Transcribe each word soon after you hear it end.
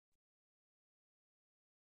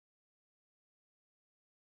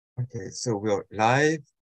Okay, so we're live.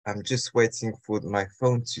 I'm just waiting for my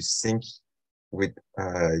phone to sync with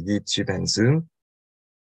YouTube and Zoom,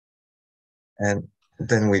 and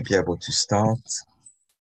then we'll be able to start.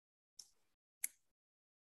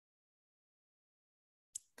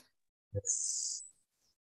 Yes.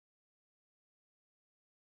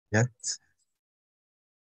 Yet.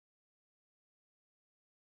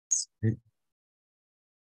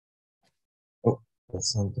 Oh,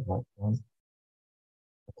 that's not the right one.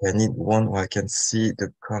 Okay, I need one where I can see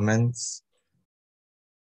the comments.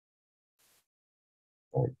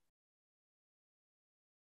 Oh.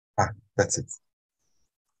 Ah, that's it.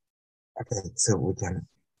 Okay, so we can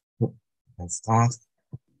start.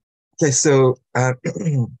 Okay, so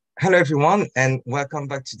hello everyone, and welcome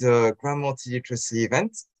back to the Grand Multi-Literacy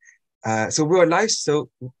event. So we're live, so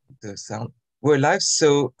the sound. We're live,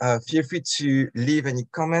 so feel free to leave any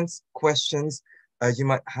comments, questions you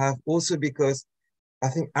might have. Also, because I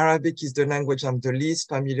think Arabic is the language I'm the least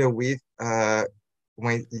familiar with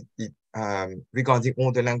when regarding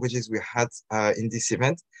all the languages we had in this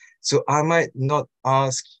event. So I might not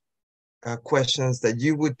ask questions that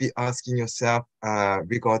you would be asking yourself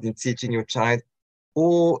regarding teaching your child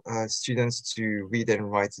or students to read and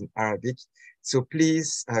write in Arabic. So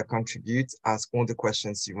please contribute, ask all the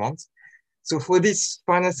questions you want. So for this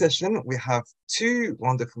final session, we have two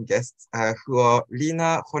wonderful guests who are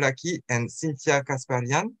Lina Kholaki and Cynthia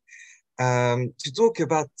Kasparian to talk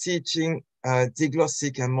about teaching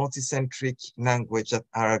diglossic and multi-centric language that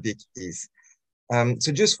Arabic is.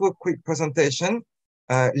 So just for a quick presentation,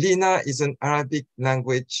 Lina is an Arabic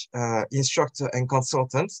language instructor and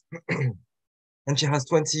consultant, and she has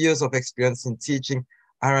 20 years of experience in teaching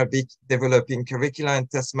Arabic, developing curricula and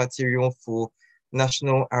test material for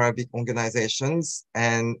national Arabic organizations,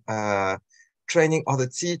 and training other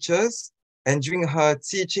teachers. And during her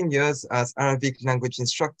teaching years as Arabic language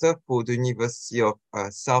instructor for the University of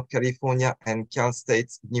South California and Cal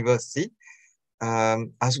State University,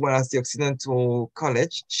 as well as the Occidental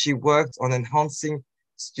College, she worked on enhancing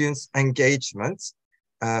students' engagement.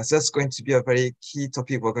 So that's going to be a very key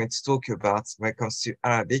topic we're going to talk about when it comes to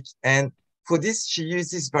Arabic. And for this, she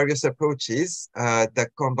uses various approaches that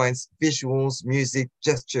combines visuals, music,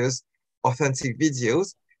 gestures, authentic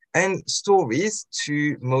videos, and stories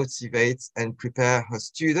to motivate and prepare her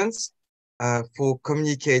students for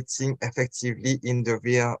communicating effectively in the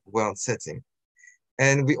real world setting.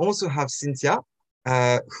 And we also have Cynthia,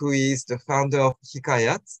 who is the founder of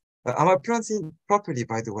Hikayat. Am I pronouncing it properly,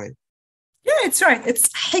 by the way? Yeah, it's right. It's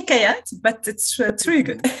Hikayat, but it's really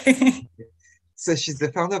good. So she's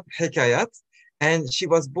the founder of Hikayat, and she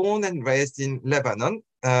was born and raised in Lebanon.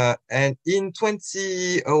 And in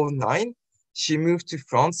 2009, she moved to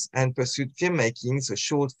France and pursued filmmaking, so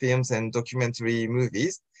short films and documentary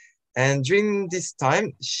movies. And during this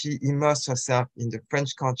time, she immersed herself in the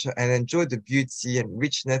French culture and enjoyed the beauty and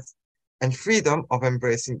richness and freedom of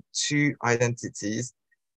embracing two identities.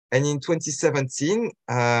 And in 2017,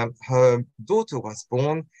 her daughter was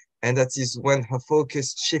born, and that is when her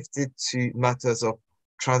focus shifted to matters of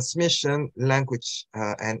transmission, language,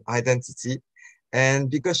 and identity.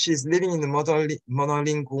 And because she's living in a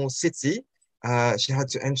monolingual city, she had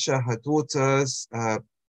to ensure her daughter's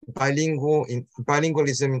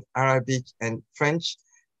bilingualism in Arabic and French.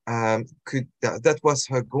 That was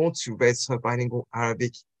her goal, to raise her bilingual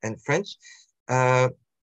Arabic and French.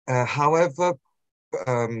 However,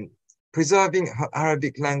 preserving her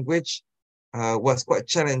Arabic language was quite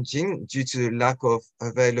challenging due to the lack of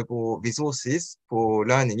available resources for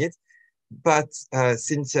learning it. But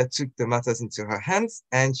Cynthia took the matters into her hands,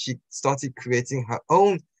 and she started creating her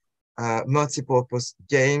own multi-purpose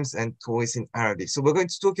games and toys in Arabic. So we're going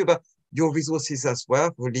to talk about your resources as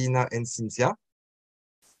well, for Lina and Cynthia.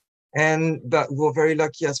 But we're very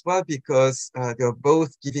lucky as well, because they're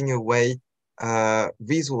both giving away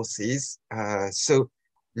resources. So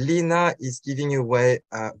Lina is giving away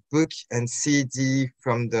a book and CD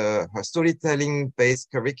from her storytelling-based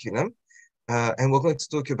curriculum. And we're going to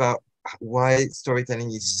talk about why storytelling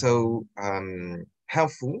is so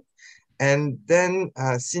helpful. And then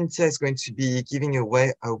Cynthia is going to be giving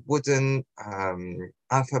away a wooden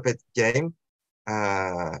alphabet game.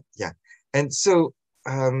 Yeah. And so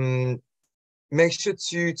make sure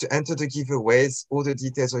to enter the giveaways. All the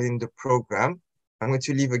details are in the program. I'm going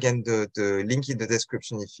to leave again the link in the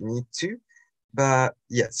description if you need to. But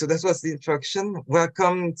yeah, so that was the introduction.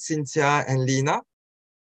 Welcome, Cynthia and Lina.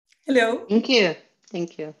 Hello. Thank you.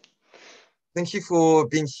 Thank you. Thank you for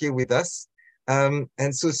being here with us. And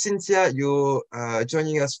so, Cynthia, you're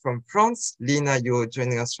joining us from France. Lina, you're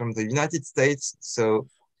joining us from the United States. So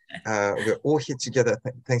we're all here together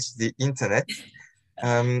thanks to the internet.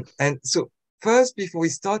 And so first, before we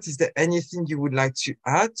start, is there anything you would like to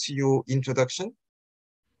add to your introduction?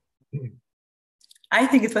 I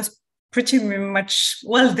think it was pretty much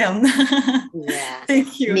well done. Yeah,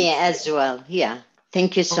 Thank you. me as well. Yeah,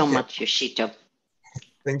 thank you so Okay. much, Yoshito.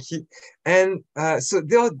 Thank you. And so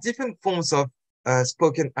there are different forms of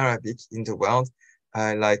spoken Arabic in the world,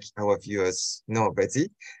 like our viewers know already,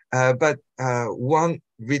 but one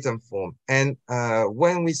written form. And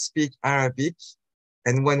when we speak Arabic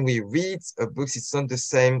and when we read a book, it's not the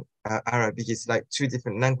same Arabic. It's like two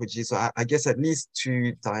different languages. So I guess at least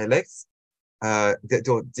two dialects that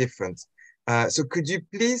are different. So could you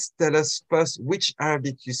please tell us first which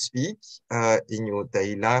Arabic you speak in your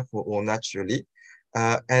daily life or naturally?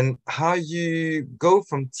 And how you go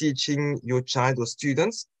from teaching your child or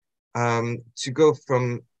students to go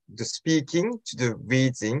from the speaking to the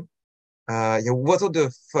reading. Yeah, what are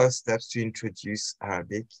the first steps to introduce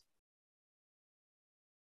Arabic?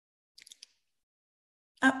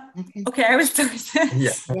 Okay, I will start.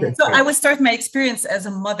 Yeah. Okay, so I will start my experience as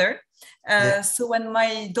a mother. Yeah. So when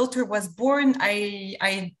my daughter was born,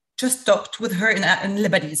 I just talked with her in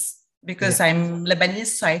Lebanese because I'm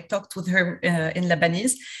Lebanese. So I talked with her in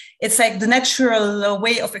Lebanese. It's like the natural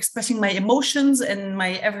way of expressing my emotions and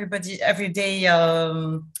my everyday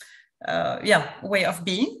way of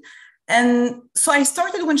being. And so I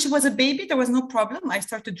started when she was a baby. There was no problem. I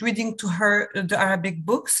started reading to her the Arabic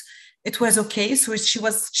books. It was okay. So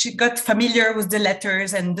she got familiar with the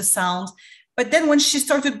letters and the sounds. But then when she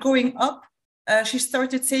started growing up, she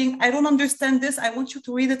started saying, I don't understand this. I want you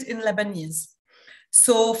to read it in Lebanese.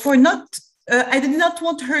 So I did not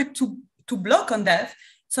want her to block on that.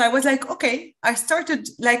 So I was like, okay, I started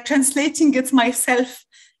like translating it myself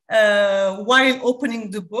while opening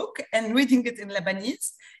the book and reading it in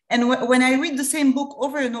Lebanese. And when I read the same book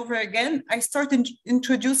over and over again, I started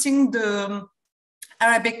introducing the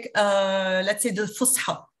Arabic, let's say the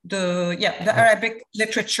Fusha, the Arabic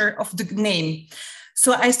literature of the name.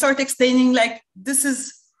 So I start explaining like, this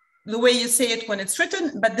is the way you say it when it's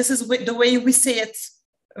written, but this is the way we say it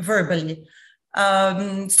verbally.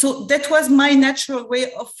 So that was my natural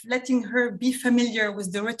way of letting her be familiar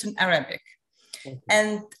with the written Arabic. Okay.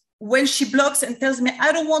 And when she blocks and tells me,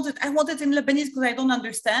 I don't want it, I want it in Lebanese because I don't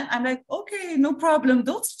understand, I'm like, okay, no problem,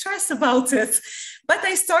 don't stress about it. But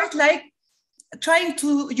I start like trying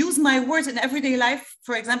to use my words in everyday life.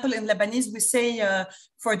 For example, in Lebanese, we say,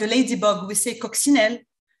 for the ladybug, we say coccinelle,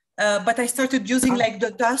 but I started using like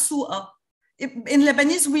the dasua. In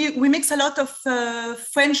Lebanese, we mix a lot of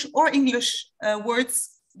French or English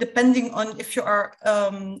words, depending on if you are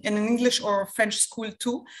in an English or French school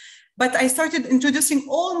too. But I started introducing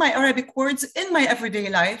all my Arabic words in my everyday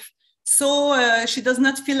life. So she does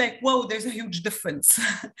not feel like, whoa, there's a huge difference.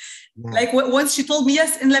 Like once she told me,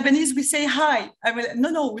 yes, in Lebanese, we say hi. I'm like,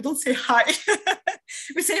 no, we don't say hi.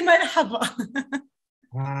 We say marhaba.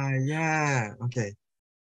 Yeah, okay.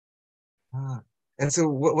 And so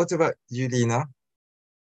what about you, Lina?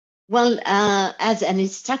 Well, as an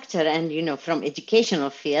instructor and, from educational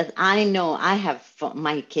field, I know I have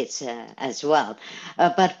my kids as well.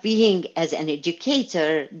 But being as an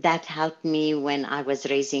educator, that helped me when I was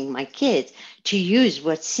raising my kids to use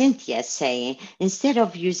what Cynthia is saying. Instead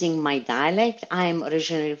of using my dialect, I'm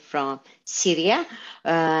originally from Syria,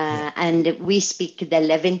 and we speak the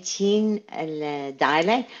Levantine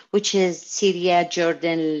dialect, which is Syria,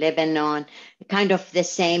 Jordan, Lebanon, kind of the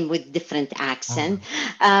same with different accent.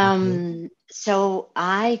 So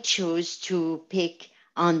I choose to pick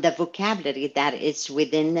on the vocabulary that is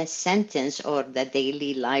within a sentence or the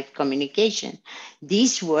daily life communication.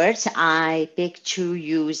 These words I pick to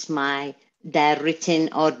use the written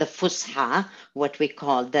or the Fusha, what we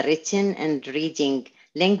call the written and reading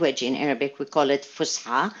language in Arabic, we call it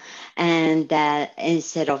Fusha, and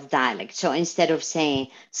instead of dialect. So instead of saying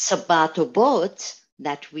sabatu bot,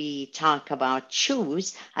 that we talk about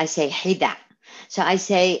shoes, I say hida. So I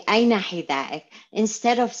say aina hida'ik.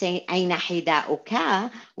 Instead of saying aina hida'uka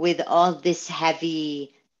with all these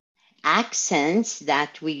heavy accents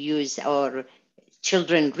that we use or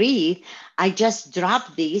children read, I just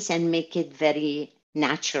drop these and make it very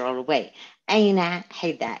natural way. Aina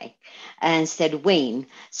hida'ik instead Wayne.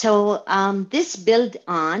 So this built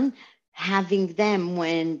on having them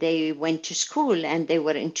when they went to school and they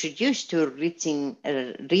were introduced to reading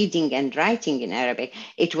and writing in Arabic,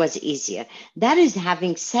 it was easier. That is,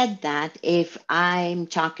 having said that, if I'm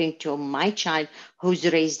talking to my child who's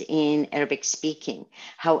raised in Arabic speaking.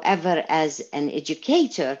 However, as an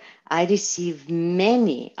educator, I receive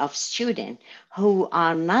many of students who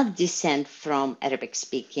are not descent from Arabic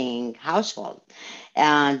speaking household.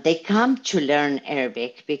 They come to learn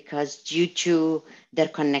Arabic because due to their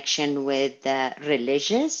connection with the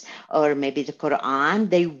religious or maybe the Quran,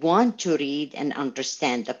 they want to read and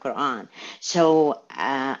understand the Quran. So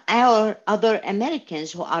our other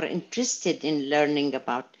Americans who are interested in learning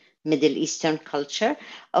about Middle Eastern culture,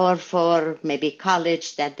 or for maybe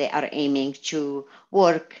college that they are aiming to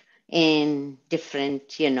work in different,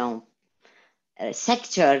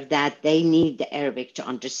 sector that they need the Arabic to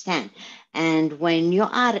understand. And when you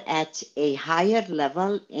are at a higher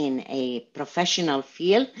level in a professional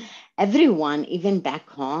field, everyone, even back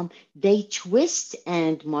home, they twist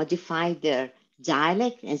and modify their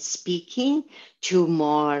dialect and speaking to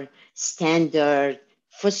more standard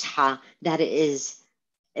Fusha that is,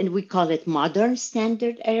 and we call it modern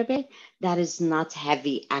standard Arabic, that is not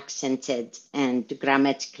heavy accented and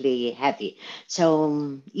grammatically heavy.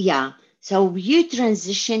 So, yeah, so you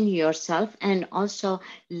transition yourself, and also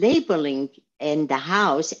labeling in the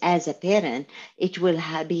house as a parent, it will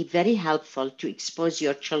be very helpful to expose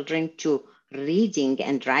your children to reading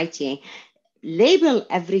and writing. Label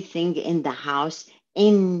everything in the house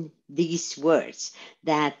in these words,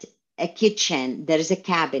 that a kitchen, there is a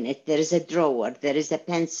cabinet, there is a drawer, there is a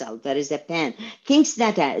pencil, there is a pen, things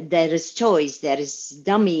that there is toys, there is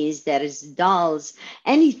dummies, there is dolls,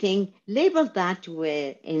 anything, label that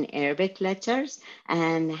with in Arabic letters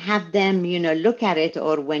and have them, look at it,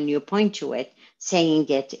 or when you point to it, saying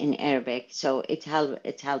it in Arabic. So it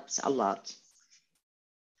helps a lot.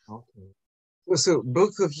 Okay. So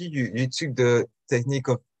both of you, you took the technique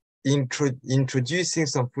of introducing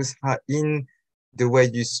some Fusha in the way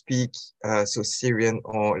you speak, so Syrian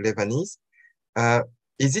or Lebanese.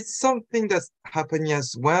 Is it something that's happening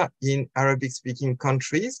as well in Arabic-speaking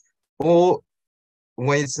countries, or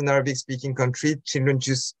when it's an Arabic-speaking country, children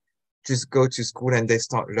just go to school and they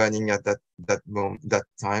start learning at that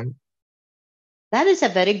time? That is a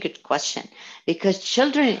very good question, because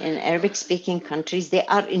children in Arabic speaking countries, they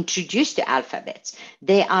are introduced to alphabets.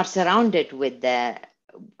 They are surrounded with the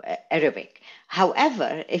Arabic.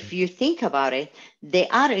 However, if you think about it, they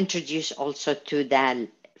are introduced also to the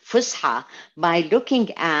Fusha by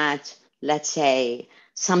looking at, let's say,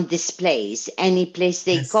 some displays, any place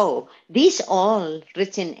they go. These all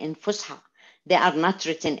written in Fusha. They are not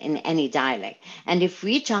written in any dialect. And if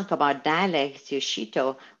we talk about dialect,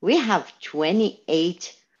 Yoshito, we have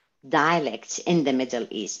 28 dialects in the Middle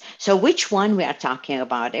East. So which one we are talking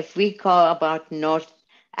about? If we go about North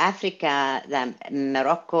Africa,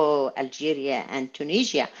 Morocco, Algeria, and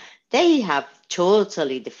Tunisia, they have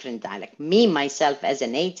totally different dialect. Me, myself, as a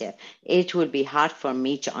native, it would be hard for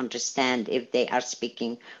me to understand if they are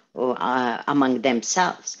speaking among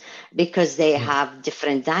themselves, because they have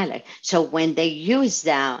different dialect. So when they use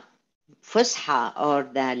the Fusha or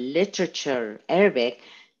the literature Arabic,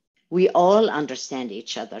 we all understand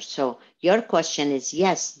each other. So your question is,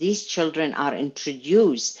 yes, these children are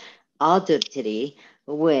introduced auditory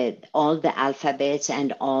with all the alphabets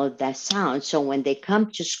and all the sounds. So when they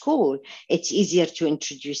come to school, it's easier to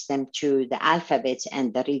introduce them to the alphabets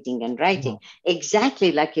and the reading and writing.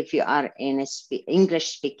 Exactly like if you are in an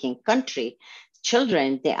English-speaking country,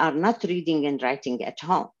 children, they are not reading and writing at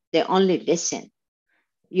home. They only listen.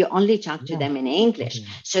 You only talk to them in English.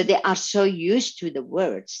 So they are so used to the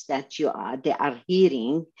words that they are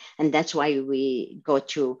hearing. And that's why we go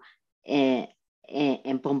to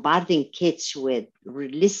bombarding kids with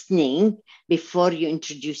listening before you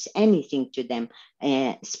introduce anything to them,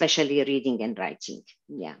 especially reading and writing.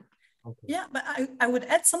 Yeah. Yeah, but I would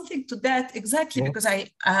add something to that, exactly, because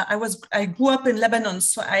I grew up in Lebanon,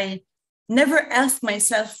 so I never asked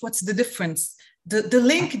myself what's the difference. The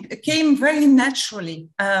link came very naturally.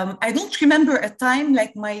 I don't remember a time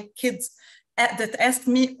like my kids that asked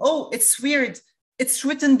me, "Oh, it's weird. It's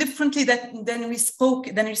written differently than we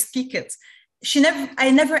speak it."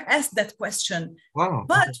 I never asked that question. Wow.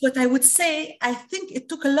 But what I would say, I think it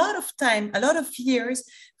took a lot of time, a lot of years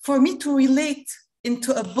for me to relate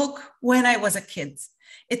into a book when I was a kid.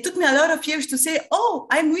 It took me a lot of years to say, "Oh,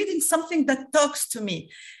 I'm reading something that talks to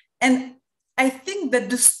me." And I think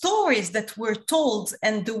that the stories that were told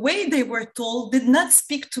and the way they were told did not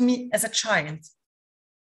speak to me as a child.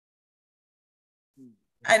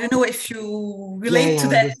 I don't know if you relate to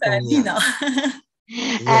that, Lina.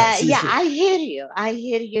 I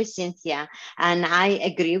hear you, Cynthia, and I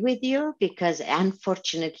agree with you, because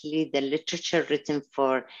unfortunately the literature written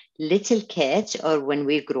for little kids or when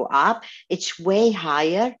we grew up, it's way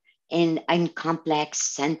higher in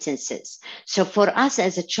complex sentences. So for us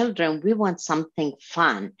as a children, we want something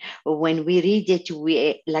fun. When we read it,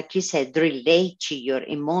 we, like you said, relate to your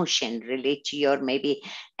emotion, relate to your maybe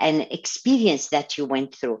an experience that you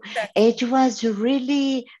went through. Exactly. It was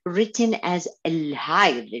really written as a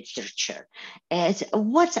high literature. As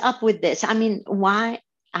what's up with this? I mean, why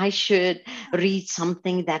I should read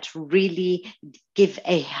something that really give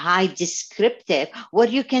a high descriptive, where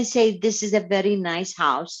you can say this is a very nice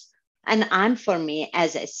house. And I'm, for me,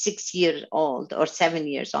 as a 6 year old or 7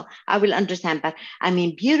 years old, I will understand. But I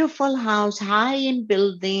mean, beautiful house, high in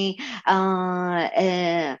building,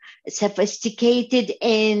 sophisticated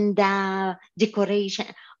in the decoration.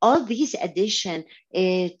 All these addition,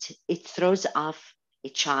 it throws off a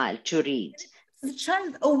child to read. The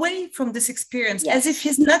child away from this experience, as if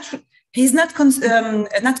Yes. not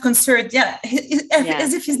concerned. Yeah, Yeah.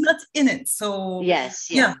 as if he's not in it. So Yes.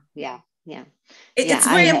 yeah, Yeah. Yeah. Yeah. Yeah. it's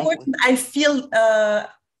very important. I feel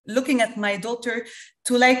looking at my daughter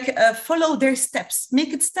to like follow their steps,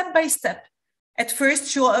 make it step by step. At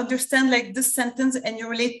first, you will understand like this sentence and you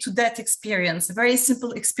relate to that experience, a very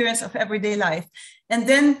simple experience of everyday life. And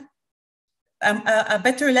then a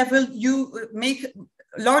better level, you make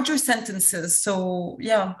larger sentences. So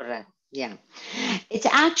yeah. Correct. Yeah. It's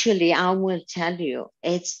actually, I will tell you,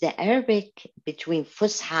 it's the Arabic between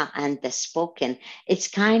Fusha and the spoken. It's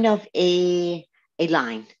kind of a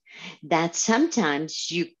line that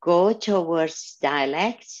sometimes you go towards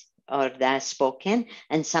dialect or the spoken,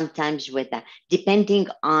 and sometimes with the, depending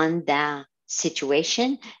on the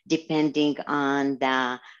situation, depending on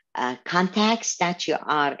the context that you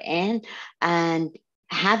are in, and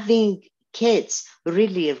having kids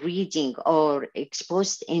really reading or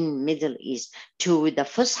exposed in Middle East to the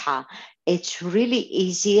Fusha, it's really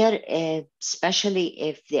easier, especially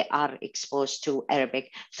if they are exposed to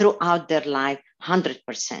Arabic throughout their life,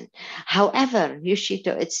 100%. However,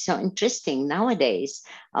 Yoshito, it's so interesting nowadays.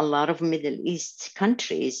 A lot of Middle East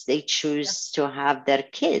countries, they choose to have their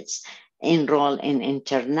kids enroll in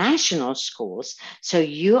international schools. So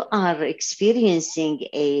you are experiencing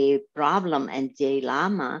a problem and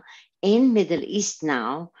dilemma in Middle East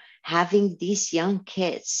now, having these young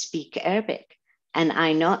kids speak Arabic. And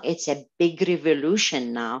I know it's a big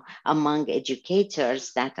revolution now among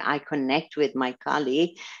educators that I connect with my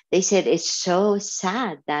colleague. They said it's so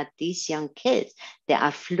sad that these young kids, they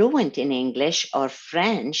are fluent in English or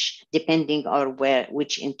French, depending on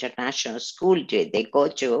which international school do they go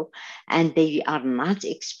to, and they are not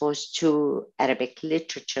exposed to Arabic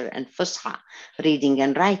literature and Fusha, reading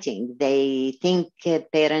and writing. They think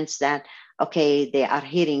parents that, okay, they are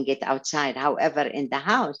hearing it outside. However, in the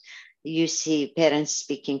house, you see parents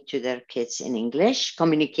speaking to their kids in English,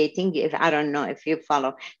 communicating. If I don't know if you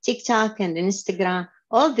follow TikTok and Instagram,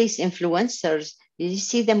 all these influencers, you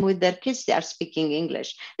see them with their kids, they are speaking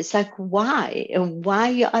English. It's like, why? Why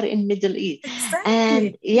you are in Middle East? Exactly.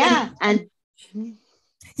 And yeah, and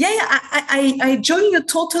yeah, I join you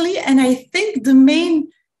totally. And I think the main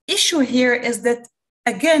issue here is that,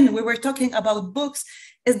 again, we were talking about books,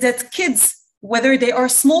 is that kids, whether they are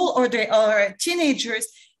small or they are teenagers,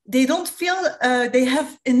 they don't feel they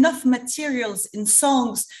have enough materials in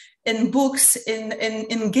songs, in books,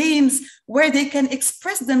 in games, where they can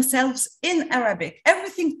express themselves in Arabic.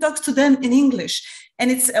 Everything talks to them in English, and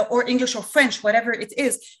it's or English or French, whatever it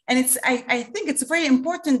is. And it's I think it's very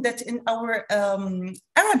important that in our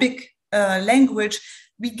Arabic language,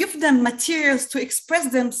 we give them materials to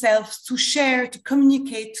express themselves, to share, to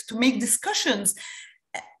communicate, to make discussions.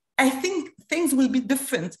 I think things will be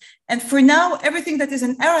different. And for now, everything that is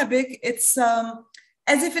in Arabic, it's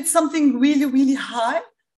as if it's something really, really high,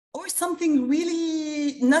 or something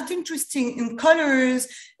really not interesting in colors,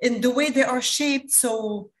 in the way they are shaped.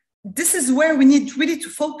 So this is where we need really to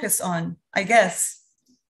focus on, I guess.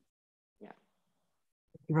 Yeah.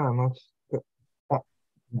 Thank you very much.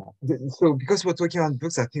 So because we're talking about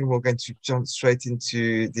books, I think we're going to jump straight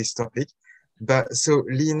into this topic. But so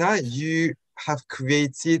Lina, you have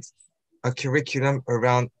created a curriculum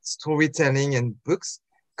around storytelling and books.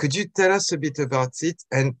 Could you tell us a bit about it?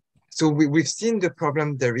 And so we've seen the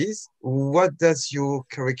problem there is. What does your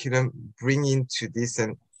curriculum bring into this,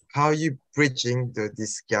 and how are you bridging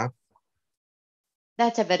this gap?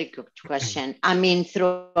 That's a very good question. I mean,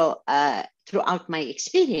 throughout my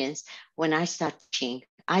experience, when I start teaching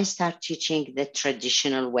the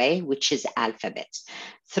traditional way, which is alphabets.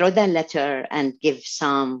 Throw the letter and give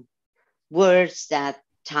some words that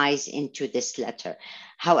ties into this letter.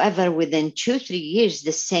 However, within 2-3 years,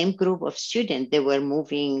 the same group of students, they were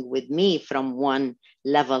moving with me from one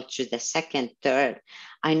level to the second, third.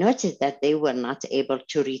 I noticed that they were not able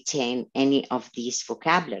to retain any of these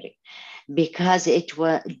vocabulary because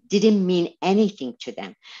didn't mean anything to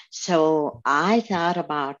them. So I thought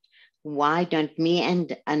about, why don't me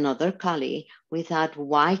and another colleague, we thought,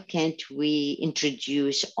 why can't we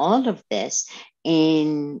introduce all of this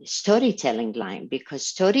in storytelling line? Because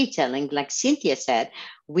storytelling, like Cynthia said,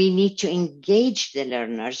 we need to engage the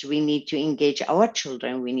learners, we need to engage our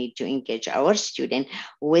children, we need to engage our students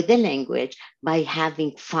with the language by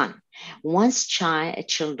having fun. Once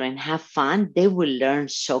children have fun, they will learn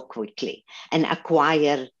so quickly and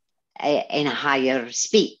acquire in a higher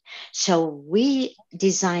speed. So we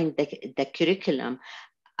designed the curriculum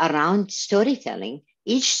around storytelling.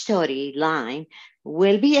 Each storyline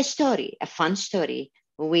will be a story, a fun story.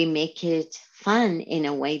 We make it fun in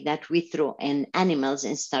a way that we throw in animals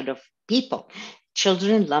instead of people.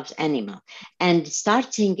 Children love animal, and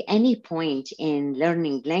starting any point in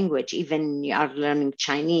learning language, even you are learning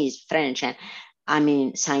Chinese, French, and I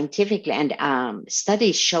mean scientifically, and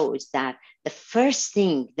studies shows that the first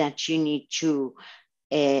thing that you need to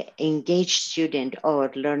engage student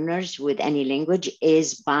or learners with any language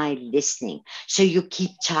is by listening. So you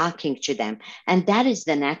keep talking to them, and that is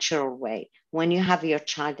the natural way. When you have your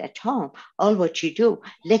child at home, all what you do,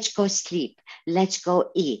 let's go sleep, let's go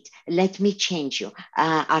eat, let me change you.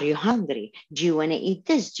 Are you hungry? Do you want to eat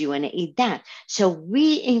this? Do you want to eat that? So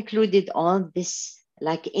we included all this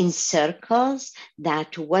like in circles,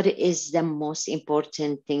 that what is the most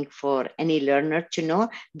important thing for any learner to know,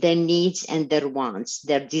 their needs and their wants,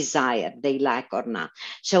 their desire, they like or not.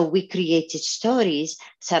 So we created stories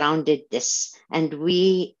surrounded this, and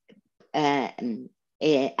we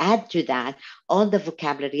add to that all the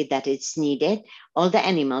vocabulary that is needed, all the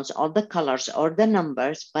animals, all the colors, or the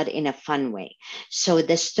numbers, but in a fun way. So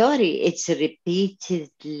the story, it's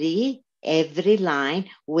repeatedly every line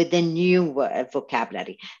with a new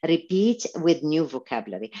vocabulary, repeat with new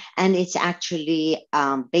vocabulary. And it's actually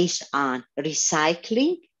based on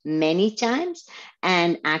recycling many times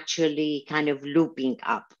and actually kind of looping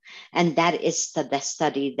up. And that is the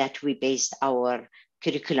study that we based our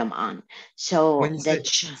curriculum on. So When you say,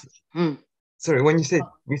 sorry, when you say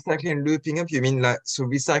recycling and looping up, you mean like, so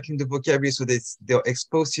recycling the vocabulary so they're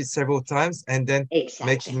exposed to it several times and then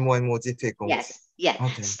making more and more difficult. Yes. Yeah.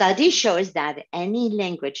 Okay. Study shows that any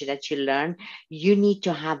language that you learn, you need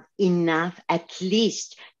to have enough, at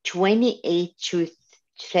least 28 to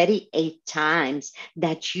 38 times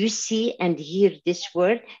that you see and hear this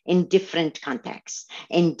word in different contexts,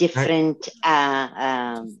 in different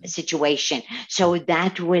situation. So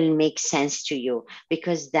that will make sense to you,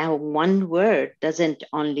 because that one word doesn't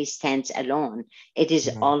only stand alone. It is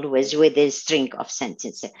always with a string of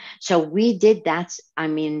sentences. So we did that. I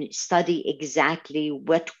mean, study exactly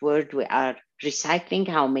what word we are recycling,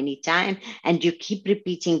 how many times, and you keep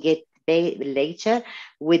repeating it later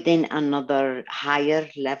within another higher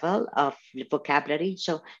level of vocabulary.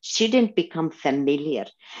 So students become familiar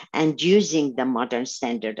and using the modern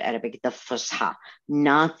standard Arabic, the Fusha,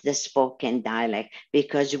 not the spoken dialect,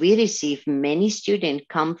 because we receive many students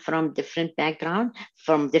come from different background,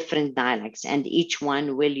 from different dialects, and each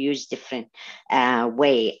one will use different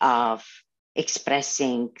way of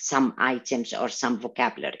expressing some items or some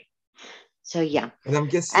vocabulary. So yeah, and I'm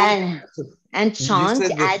guessing, and songs,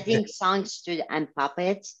 adding songs to and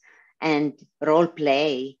puppets and role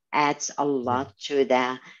play adds a lot to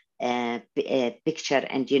the picture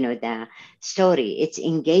and the story. It's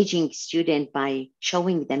engaging student by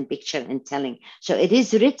showing them picture and telling. So it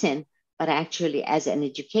is written, but actually as an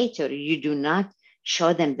educator, you do not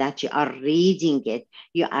show them that you are reading it.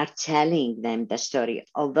 You are telling them the story,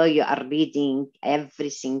 although you are reading every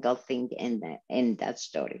single thing in that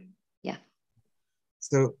story. Yeah.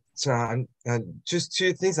 So just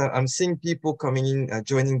two things. I'm seeing people coming in,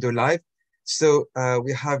 joining the live. So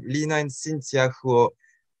we have Lina and Cynthia, who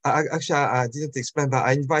actually I didn't explain, but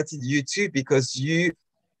I invited you too because you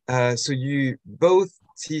both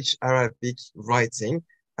teach Arabic writing,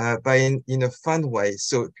 but in a fun way.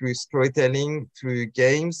 So through storytelling, through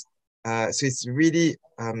games. So it's really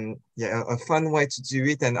a fun way to do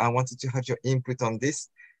it, and I wanted to have your input on this.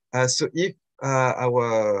 So if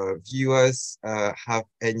our viewers have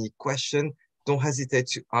any question, don't hesitate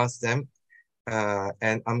to ask them,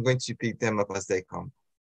 and I'm going to pick them up as they come.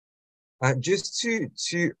 Just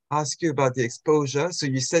to ask you about the exposure. So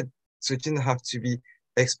you said so it didn't have to be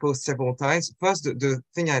exposed several times. First, the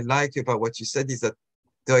thing I like about what you said is that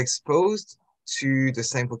they're exposed to the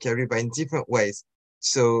same vocabulary, but in different ways.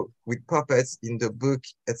 So with puppets in the book,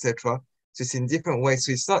 etc. So it's in different ways.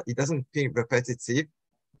 So it doesn't feel repetitive,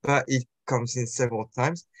 but it comes in several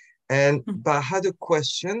times. And but I had a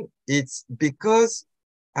question. It's because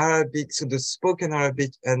Arabic, so the spoken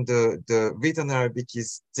Arabic and the written Arabic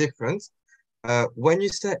is different. When you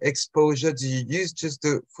say exposure, do you use just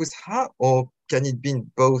the Fusha, or can it be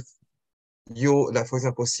in both your, like for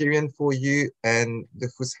example, Syrian for you and the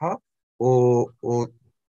Fusha, or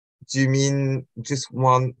do you mean just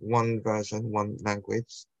one version, one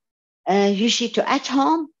language? Usually to at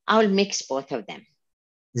home, I'll mix both of them.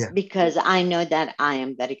 Yeah. Because I know that I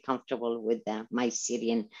am very comfortable with my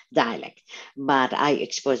Syrian dialect, but I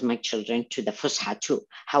expose my children to the Fusha too.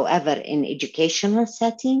 However, in educational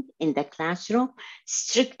setting, in the classroom,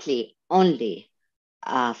 strictly only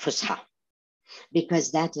Fusha,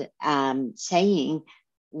 because that saying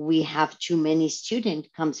we have too many students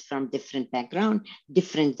comes from different background,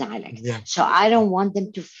 different dialects. Yeah. So I don't want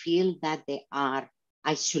them to feel that they are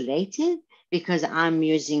isolated because I'm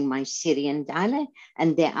using my Syrian dialect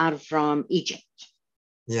and they are from Egypt.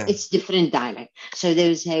 Yeah. It's different dialect. So they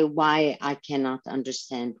will say, why I cannot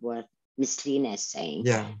understand what Miss Lina is saying.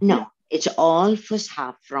 Yeah. No, it's all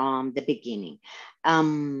Fusha from the beginning.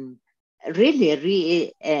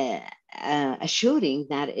 Really assuring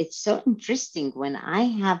that it's so interesting when I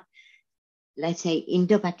have, let's say,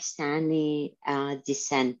 Indo-Pakistani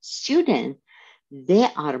descent students, they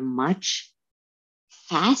are much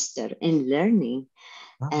faster in learning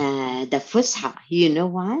the Fusha. You know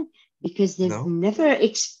why? Because they've never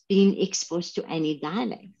been exposed to any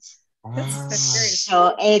dialects.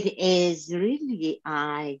 So it is really,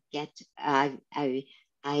 I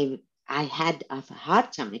had a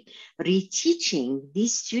hard time reteaching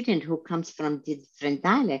these students who comes from different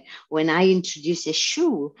dialect. When I introduce a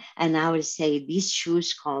shoe and I will say these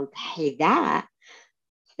shoes called Hikayat,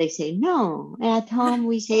 they say, no, at home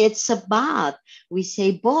we say it's Sabat, we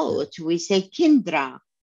say boat, we say Kindra,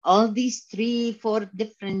 all these 3-4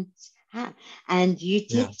 different, and you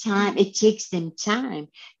take time, it takes them time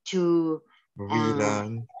to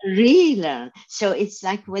relearn. So it's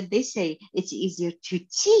like what they say, it's easier to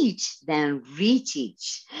teach than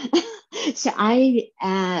reteach. So I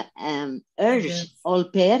urge all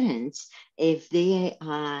parents, if they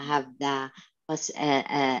have the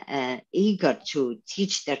eager to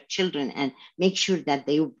teach their children and make sure that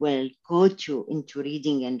they will go into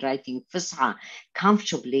reading and writing Fusha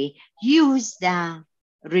comfortably, use the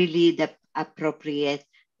appropriate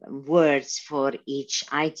words for each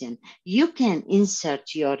item. You can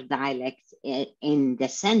insert your dialect in the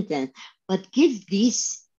sentence, but give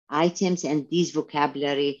these items and these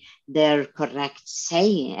vocabulary their correct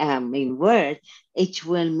saying in word. It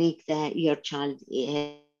will make your child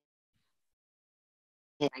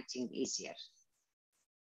writing easier.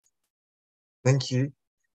 Thank you.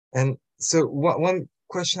 And so one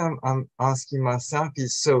question I'm asking myself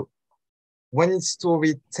is, so when it's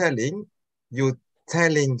storytelling, you're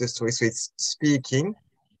telling the story, so it's speaking,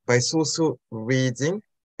 but it's also reading.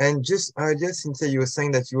 And just earlier, Cynthia, you were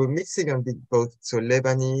saying that you were mixing a bit both, so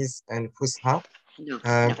Lebanese and Fusha. No.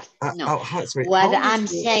 What I'm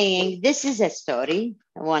saying, this is a story,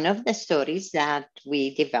 one of the stories that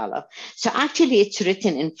we develop. So actually it's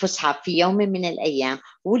written in Fusha. في يوم من الأيام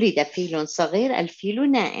ولد فيل صغير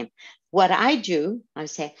الفيل نائم. What I do, I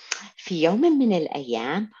say, في يوم من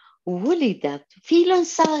الأيام ولد فيل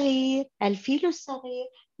صغير الفيل الصغير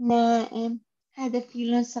نائم. هذا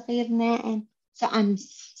فيل صغير نائم. So I'm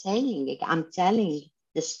saying, I'm telling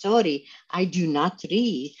the story. I do not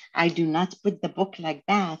read. I do not put the book like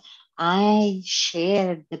that. I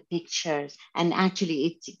share the pictures, and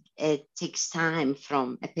actually it takes time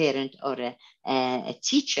from a parent or a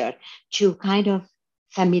teacher to kind of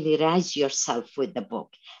familiarize yourself with the book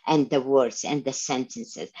and the words and the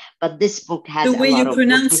sentences. But this book has the way a lot you of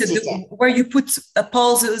pronounce it, where you put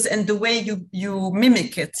pauses and the way you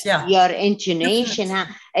mimic it. Yeah, your intonation,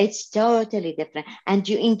 it's totally different, and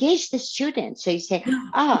you engage the student. So you say,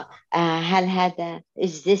 هل هذا,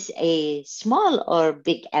 is this a small or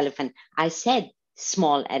big elephant? I said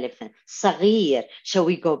small elephant. صغير. So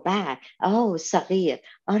we go back. Oh, صغير.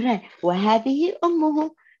 All right. وهذه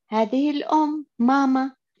أمه. هذه الأم.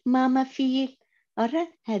 ماما فيل. All right.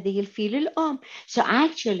 هذه الفيل الأم. So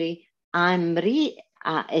actually,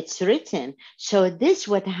 it's written. So this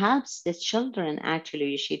what helps the children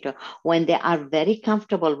actually, Yoshito, when they are very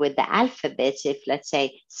comfortable with the alphabets. If let's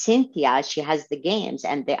say Cynthia, she has the games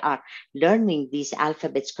and they are learning these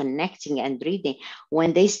alphabets, connecting and reading.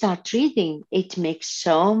 When they start reading, it makes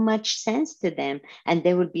so much sense to them and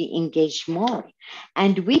they will be engaged more.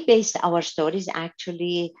 And we based our stories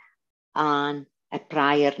actually on a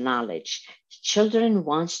prior knowledge. Children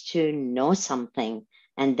wants to know something.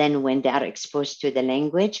 And then when they are exposed to the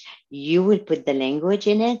language, you will put the language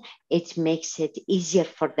in it. It makes it easier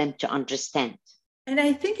for them to understand. And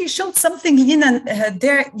I think you showed something, Lina,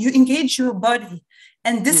 there. You engage your body.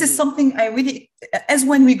 And this is something I really, as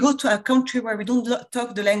when we go to a country where we don't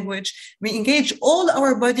talk the language, we engage all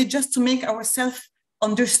our body just to make ourselves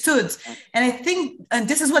understood. And I think, and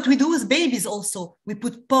this is what we do with babies also. We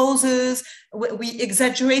put poses, we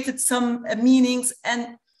exaggerated some meanings.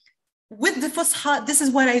 And with the Fusha, this is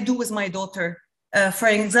what I do with my daughter. For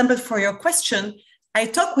example, for your question, I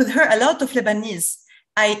talk with her a lot of Lebanese.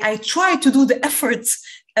 I try to do the efforts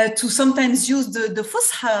to sometimes use the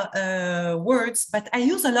Fusha words, but I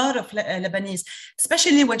use a lot of Lebanese,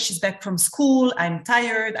 especially when she's back from school. I'm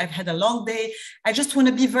tired. I've had a long day. I just want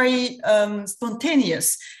to be very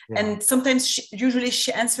spontaneous. Yeah. And sometimes, usually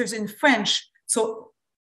she answers in French. So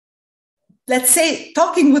let's say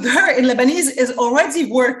talking with her in Lebanese is already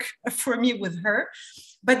work for me with her.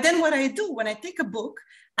 But then what I do when I take a book,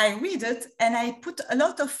 I read it and I put a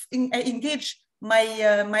lot of, I engage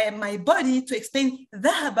my body to explain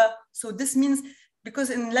dhahaba. So this means, because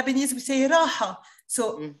in Lebanese we say raha.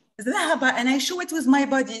 So dhahaba, and I show it with my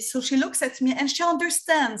body. So she looks at me and she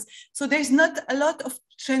understands. So there's not a lot of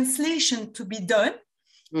translation to be done.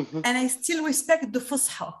 And I still respect the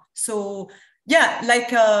Fusha. So yeah,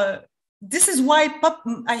 like this is why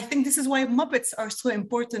I think this is why Muppets are so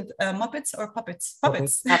important. Muppets or puppets?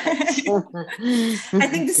 Puppets. I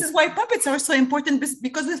think this is why puppets are so important,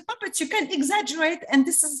 because with puppets you can exaggerate, and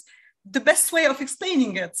this is the best way of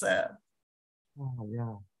explaining it. Oh,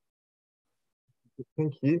 yeah.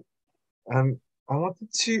 Thank you. I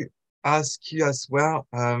wanted to ask you as well.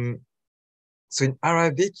 So in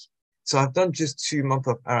Arabic, so I've done just 2 months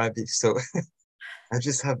of Arabic, so I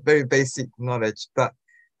just have very basic knowledge, but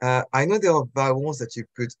I know there are vowels that you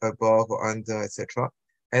put above or under, etc.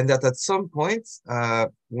 And that at some point,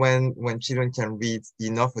 when children can read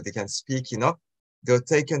enough or they can speak enough, they're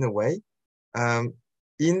taken away.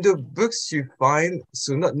 In the books you find,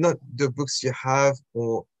 so not the books you have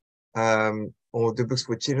or the books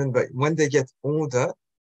for children, but when they get older,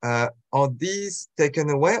 are these taken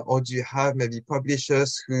away, or do you have maybe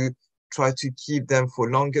publishers who try to keep them for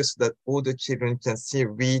longer so that all the children can still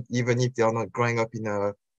read, even if they are not growing up in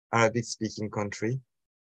a Arabic-speaking country?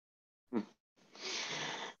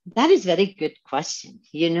 That is a very good question.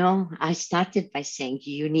 You know, I started by saying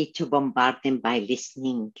you need to bombard them by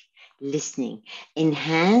listening,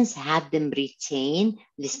 enhance, have them retain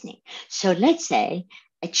listening. So let's say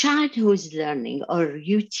a child who is learning, or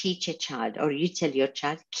you teach a child, or you tell your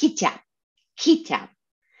child, kitab, K-ta,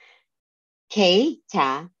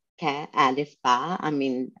 alif ba. I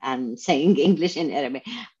mean, I'm saying English and Arabic,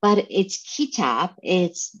 but it's kitab.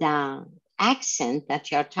 It's the accent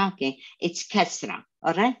that you're talking. It's kasra,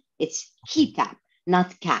 all right? It's kitab,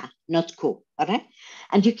 not ka, not ku, all right?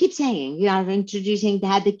 And you keep saying, you are introducing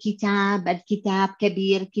the kitab, al-kitab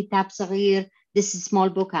kabir, kitab saghir. This is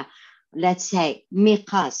small book. Let's say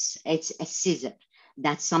miqas, it's a scissor.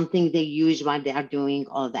 That's something they use while they are doing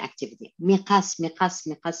all the activity. Miqas.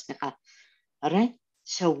 All right.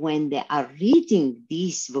 So when they are reading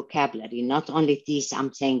this vocabulary, not only this,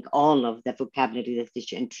 I'm saying all of the vocabulary that they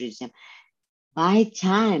should introduce them, by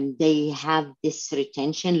time they have this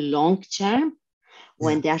retention long term,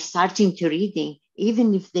 when they're starting to reading,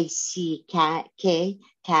 even if they see ka,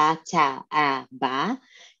 ta, ba,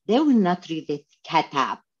 they will not read it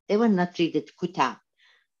katab. They will not read it kutab.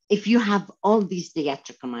 If you have all these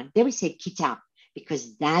theatrical mind, they will say kitab,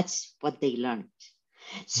 because that's what they learned.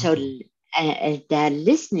 So the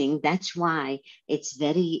listening, that's why it's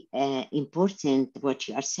very important what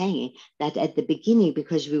you are saying, that at the beginning,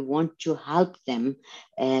 because we want to help them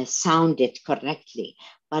sound it correctly.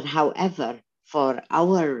 But however, for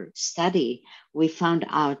our study, we found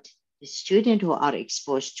out the students who are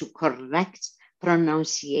exposed to correct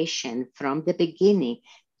pronunciation from the beginning,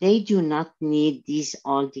 they do not need these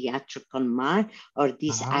all theatrical mark or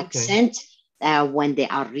this accent. When they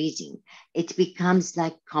are reading, it becomes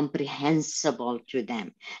like comprehensible to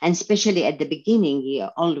them. And especially at the beginning, you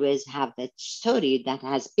always have that story that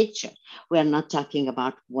has picture. We're not talking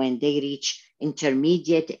about when they reach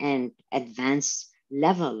intermediate and advanced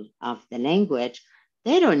level of the language.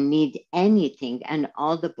 They don't need anything. And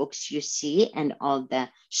all the books you see and all the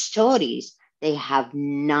stories, they have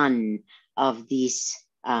none of these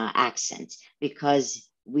accents, because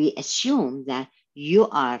we assume that you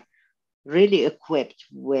are really equipped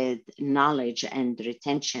with knowledge and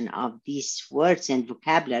retention of these words and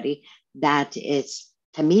vocabulary that is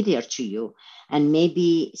familiar to you. And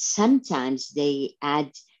maybe sometimes they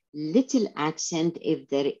add little accent if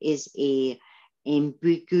there is a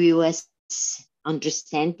ambiguous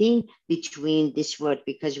understanding between this word,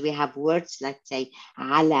 because we have words like say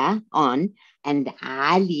ala, on, and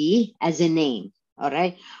Ali as a name. all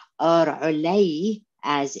right, or ulay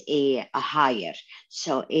as a higher.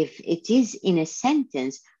 So if it is in a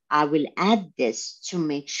sentence, I will add this to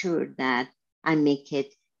make sure that I make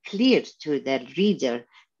it clear to the reader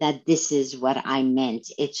that this is what I meant.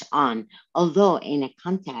 It's on. Although in a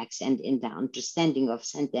context and in the understanding of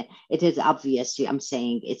sentence, it is obviously I'm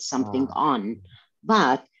saying it's something on,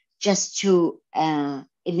 but just to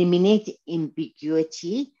eliminate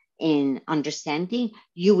ambiguity in understanding,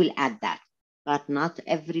 you will add that, but not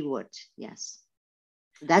every word. Yes.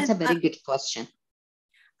 That's a And very good question.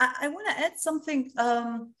 I want to add something.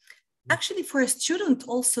 Actually, for a student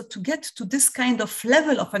also to get to this kind of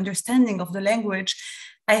level of understanding of the language,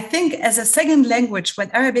 I think as a second language, when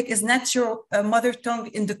Arabic is not your mother tongue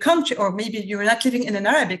in the country, or maybe you're not living in an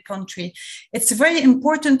Arabic country, it's very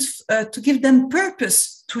important to give them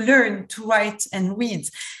purpose to learn, to write and read.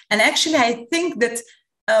 And actually, I think that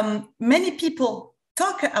many people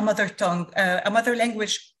talk a mother tongue, a mother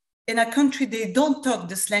language in a country they don't talk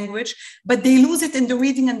this language, but they lose it in the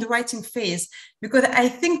reading and the writing phase. Because I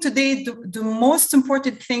think today the most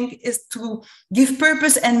important thing is to give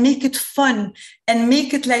purpose and make it fun and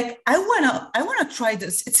make it like, I wanna try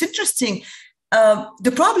this. It's interesting.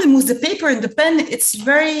 The problem with the paper and the pen, it's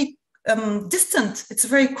very distant. It's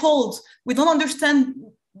very cold. We don't understand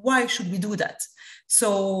why should we do that.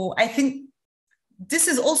 So I think this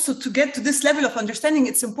is also to get to this level of understanding.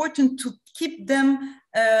 It's important to keep them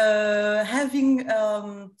having,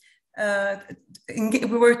 we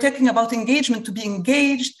were talking about engagement, to be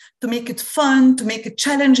engaged, to make it fun, to make it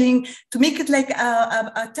challenging, to make it like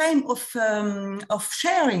a time of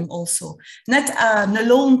sharing also, not an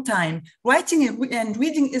alone time. Writing and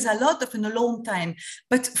reading is a lot of an alone time,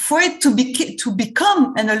 but for it to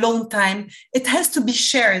become an alone time, it has to be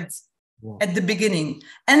shared at the beginning.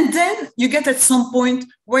 And then you get at some point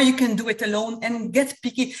where you can do it alone and get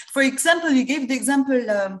picky. For example, you gave the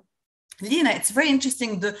example, Lina, it's very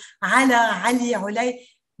interesting, the ala, ali, ulay.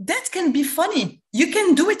 That can be funny. You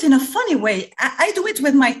can do it in a funny way. I do it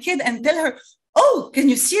with my kid and tell her, oh, can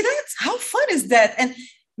you see that? How fun is that? And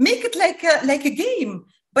make it like a game.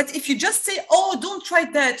 But if you just say, oh, don't try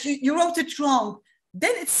that, you wrote it wrong,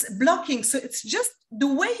 then it's blocking. So it's just the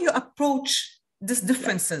way you approach these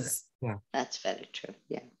differences. Yeah, that's very true.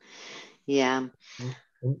 Yeah, yeah.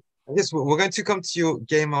 I guess we're going to come to your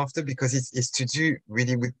game after, because it's to do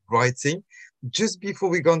really with writing. Just before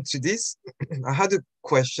we go on to this, I had a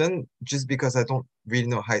question, just because I don't really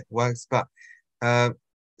know how it works. But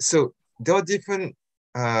so there are different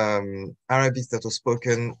Arabics that are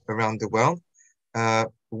spoken around the world.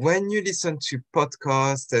 When you listen to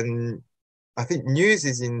podcasts, and I think news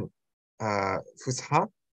is in Fusha,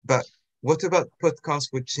 but what about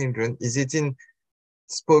podcasts with children? Is it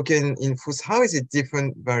spoken in Fusha? Is it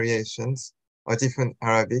different variations or different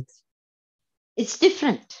Arabic? It's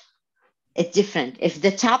different. It's different. If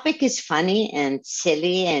the topic is funny and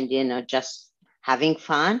silly and just having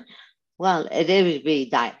fun, well, it will be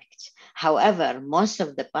direct. However, most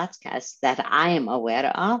of the podcasts that I am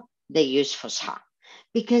aware of, they use Fusha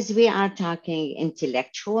because we are talking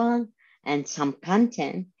intellectual and some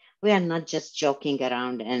content. We are not just joking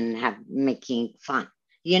around and making fun.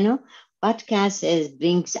 Podcast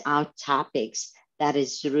brings out topics that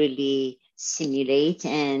is really simulate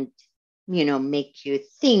and make you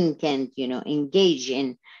think and engage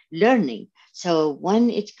in learning. So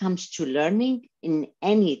when it comes to learning in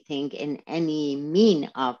anything, in any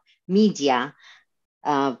mean of media,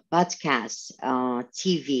 podcasts,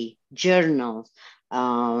 TV, journals,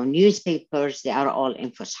 newspapers, they are all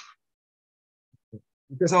in Fusha.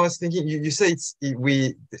 Because I was thinking, you say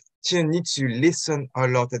the children need to listen a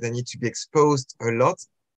lot and they need to be exposed a lot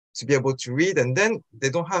to be able to read, and then they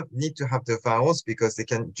don't need to have the vowels because they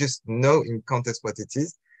can just know in context what it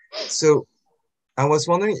is. So I was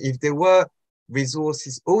wondering if there were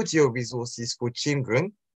audio resources for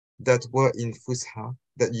children that were in Fusha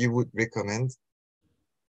that you would recommend.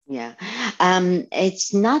 Yeah.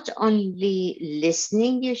 It's not only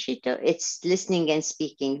listening, Yoshito, it's listening and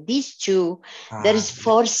speaking. These two, there is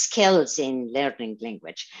 4 skills in learning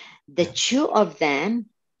language. The two of them,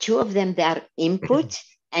 they are input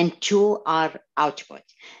and 2 are output.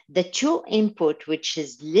 The 2 input, which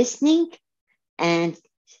is listening and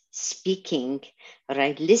speaking,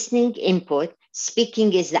 right? Listening input,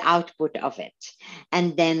 speaking is the output of it,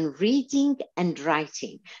 and then reading and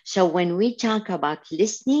writing. So when we talk about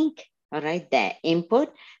listening, all right, the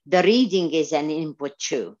input, the reading is an input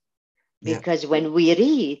too. Because when we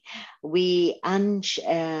read, we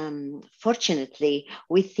unfortunately,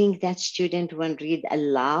 we think that student when read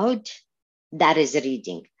aloud, that is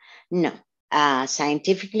reading. No,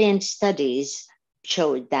 scientifically in studies,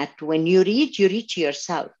 showed that when you read to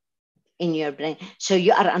yourself in your brain. So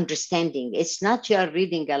you are understanding. It's not you are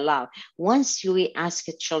reading aloud. Once we ask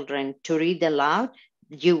children to read aloud,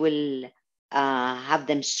 you will have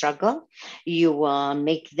them struggle. You will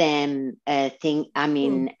make them think,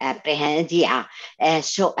 apprehend,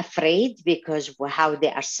 so afraid because how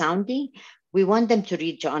they are sounding. We want them to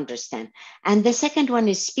read to understand. And the second one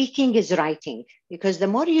is speaking is writing, because the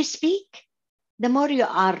more you speak, the more you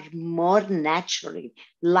are more naturally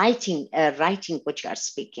writing what you are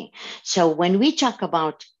speaking. So when we talk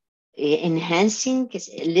about enhancing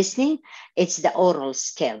listening, it's the oral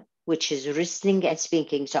skill, which is listening and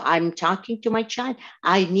speaking. So I'm talking to my child,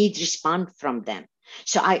 I need response from them.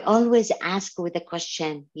 So I always ask with a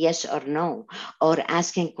question, yes or no, or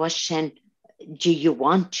asking question, do you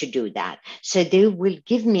want to do that? So they will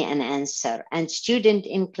give me an answer. And student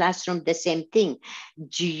in classroom, the same thing.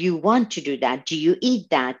 Do you want to do that? Do you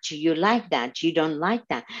eat that? Do you like that? Do you don't like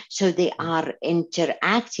that? So they are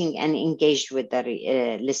interacting and engaged with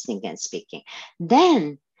the listening and speaking.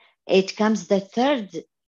 Then it comes the third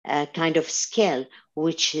kind of skill,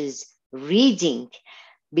 which is reading.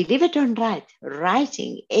 Believe it or not,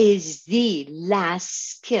 writing is the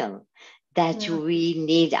last skill that we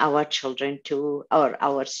need our children to, or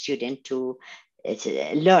our student to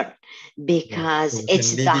learn, because So we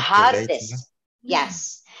it's can the leave it for later. hardest.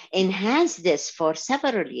 Yes, enhance this for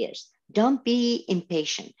several years. Don't be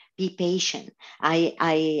impatient, be patient.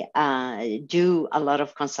 I do a lot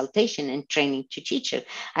of consultation and training to teachers.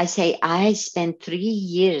 I say I spent 3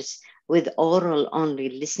 years with oral only,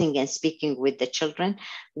 listening and speaking with the children.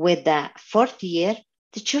 With the fourth year,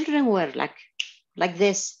 the children were like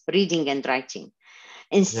this, reading and writing,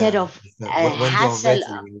 instead of When they are hassle.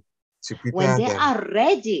 ready to When prepare they them. are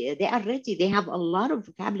ready, they have a lot of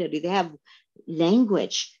vocabulary, they have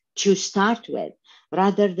language to start with,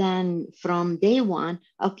 rather than from day one,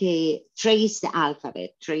 okay, trace the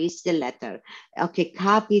alphabet, trace the letter, okay,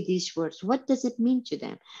 copy these words. What does it mean to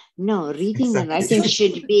them? No, reading and Exactly. writing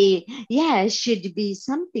should be, should be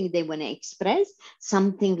something they want to express,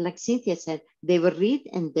 something like Cynthia said, they will read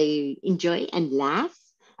and they enjoy and laugh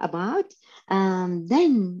about.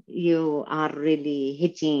 Then you are really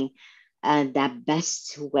hitting the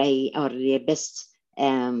best way, or the best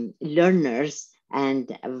learners,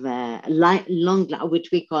 and long, which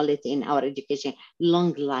we call it in our education,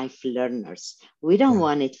 long life learners. We don't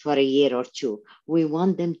want it for a year or two. We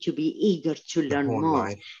want them to be eager to The learn whole more.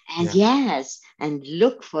 life. And yes, and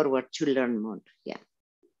look forward to learn more.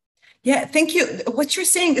 Yeah, thank you. What you're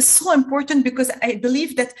saying is so important, because I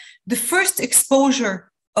believe that the first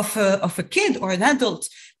exposure of a kid or an adult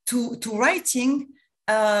to writing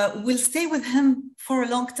will stay with him for a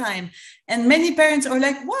long time. And many parents are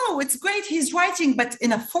like, wow, it's great, he's writing, but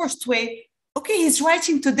in a forced way. Okay, he's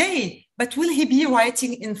writing today, but will he be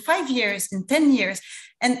writing in 5 years, in 10 years?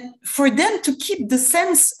 And for them to keep the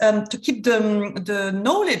sense, to keep the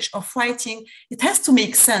knowledge of writing, it has to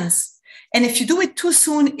make sense. And if you do it too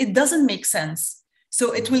soon, it doesn't make sense.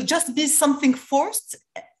 So it will just be something forced.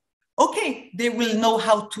 Okay, they will know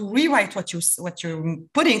how to rewrite what you're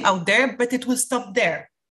putting out there, but it will stop there.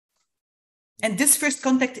 And this first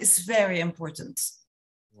contact is very important.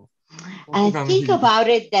 And think about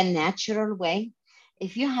it the natural way.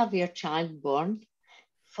 If you have your child born,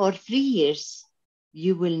 for 3 years,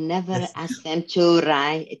 you will never ask them to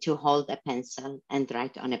write, to hold a pencil and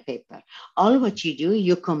write on a paper. All what you do,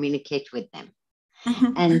 you communicate with them.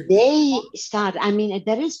 And they start,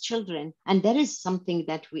 there is children, and there is something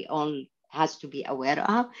that we all has to be aware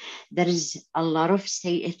of. There is a lot of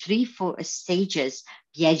 3-4 stages.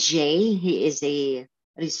 Piaget, he is a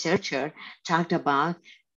researcher, talked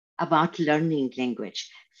about learning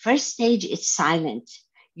language. First stage is silent.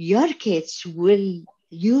 Your kids will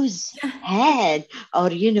use head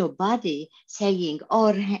or body saying,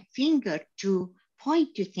 or finger to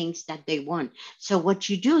point to things that they want. So what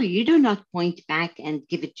you do not point back and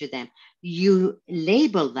give it to them. You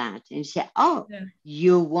label that and say,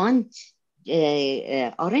 you want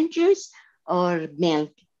orange juice or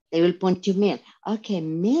milk? They will point to milk. Okay,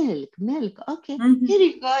 milk. Okay, here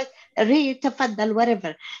you go. Tafaddal,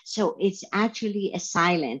 whatever. So it's actually a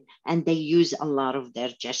silent, and they use a lot of their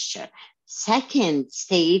gesture. Second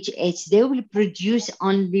stage, they will produce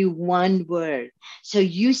only one word. So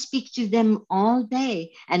you speak to them all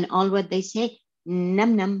day, and all what they say,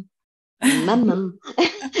 num num, mum mum,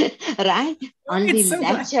 right? Only so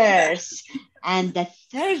letters. And the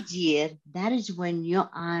third year, that is when you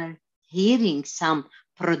are hearing some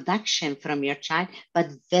production from your child, but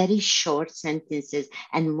very short sentences,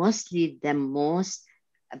 and mostly the most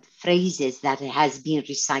phrases that has been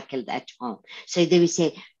recycled at home. So they will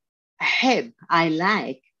say, أحب, I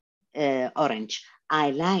like orange.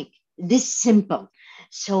 I like this simple.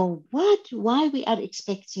 So why we are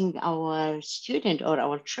expecting our student or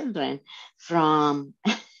our children from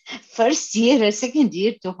first year or second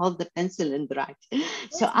year to hold the pencil and write?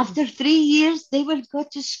 So after 3 years, they will go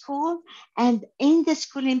to school, and in the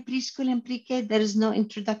school, in preschool and pre-K, there is no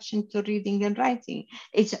introduction to reading and writing.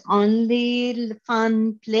 It's only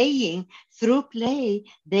fun playing. Through play,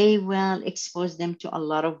 they will expose them to a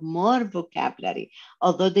lot of more vocabulary,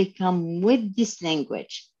 although they come with this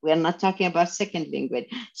language. We are not talking about second language.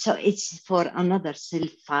 So it's for another still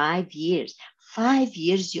 5 years. 5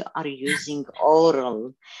 years you are using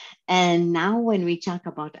oral. And now when we talk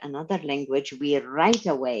about another language, we right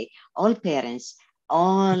away, all parents,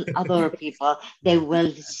 all other people, they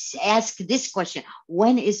will ask this question: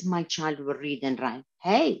 when is my child will read and write?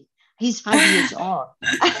 Hey, he's 5 years old.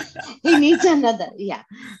 He needs another, yeah.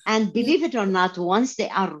 And believe it or not, once they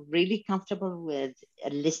are really comfortable with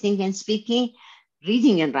listening and speaking,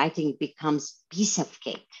 reading and writing becomes piece of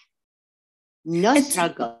cake. No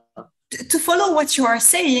struggle. To follow what you are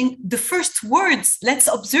saying, the first words, let's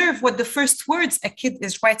observe what the first words a kid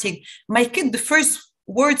is writing. My kid, the first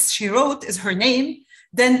words she wrote is her name,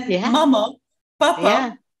 then mama,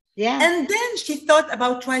 papa, and then she thought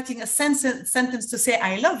about writing a sentence to say,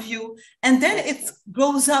 I love you. And then it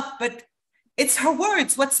grows up, but it's her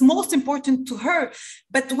words, what's most important to her.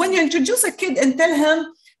 But when you introduce a kid and tell him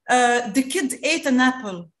the kid ate an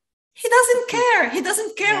apple, he doesn't care. He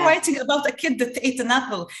doesn't care writing about a kid that ate an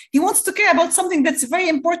apple. He wants to care about something that's very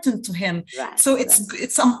important to him. So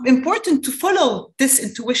it's important to follow this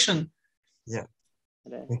intuition. Yeah.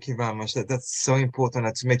 Thank you very much. That's so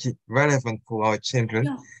important to make it relevant for our children.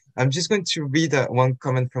 Yeah. I'm just going to read one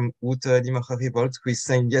comment from Uta Limacharibold, who is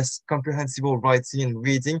saying, yes, comprehensible writing and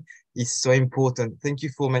reading is so important. Thank you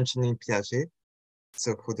for mentioning Piaget.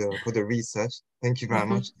 So for the research, thank you very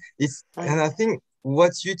much. And I think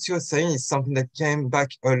what you two are saying is something that came back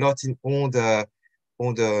a lot in all the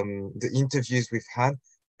interviews we've had.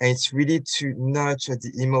 And it's really to nurture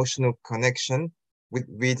the emotional connection with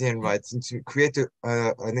reading and writing, to create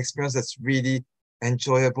an experience that's really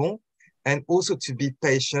enjoyable, and also to be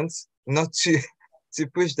patient, not to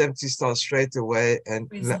push them to start straight away. And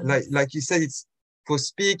like you said, it's for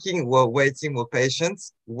speaking, we're waiting, we're patient.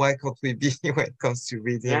 Why can't we be when it comes to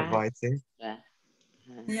reading and writing?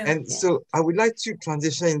 So I would like to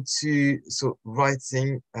transition into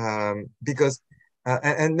writing, because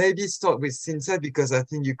and maybe start with Cynthia, because I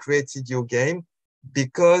think you created your game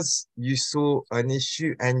because you saw an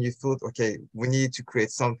issue and you thought, okay, we need to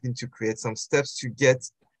create something, to create some steps to get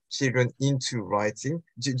children into writing.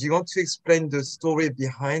 Do you want to explain the story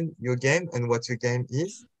behind your game and what your game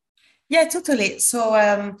is? Yeah, totally.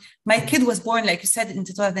 So my kid was born, like you said, in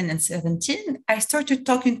 2017. I started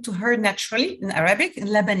talking to her naturally in Arabic, in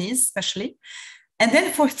Lebanese especially. And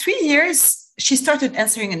then for 3 years, she started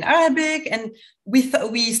answering in Arabic, and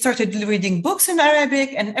we started reading books in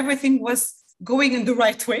Arabic, and everything was going in the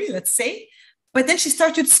right way, let's say. But then she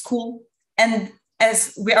started school. And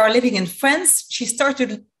as we are living in France, she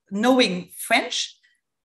started knowing French,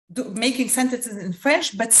 making sentences in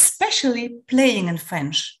French, but especially playing in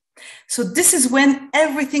French. So this is when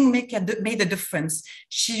everything made a difference.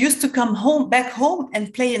 She used to come back home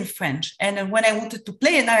and play in French. And when I wanted to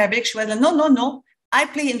play in Arabic, she was like, no, I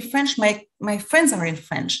play in French. My friends are in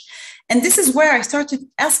French. And this is where I started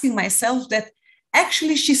asking myself that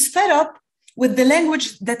actually she's fed up with the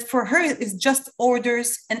language that for her is just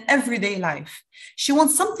orders and everyday life. She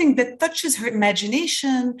wants something that touches her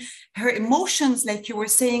imagination, her emotions, like you were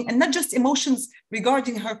saying, and not just emotions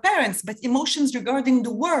regarding her parents, but emotions regarding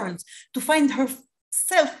the world, to find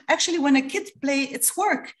herself. Actually, when a kid plays, it's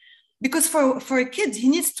work. Because for a kid, he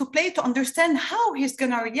needs to play to understand how he's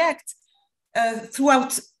going to react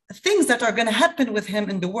throughout things that are going to happen with him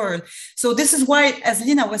in the world. So this is why, as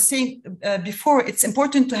Lina was saying before, it's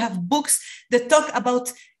important to have books that talk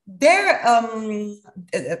about their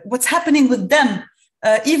what's happening with them,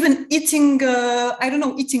 even eating,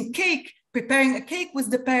 eating cake, preparing a cake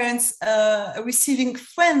with the parents, receiving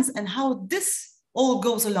friends, and how this all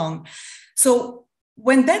goes along. So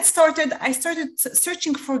when that started, I started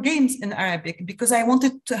searching for games in Arabic because I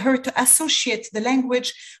wanted her to associate the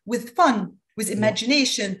language with fun, with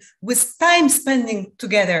imagination, with time spending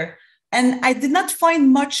together. And I did not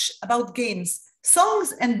find much about games.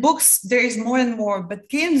 Songs and books, there is more and more, but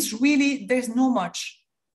games, really, there's no much.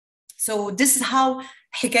 So this is how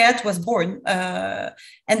Hikayat was born.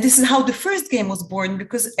 And this is how the first game was born,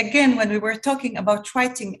 because again, when we were talking about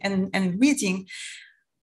writing and reading,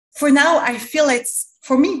 for now, I feel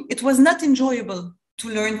for me, it was not enjoyable to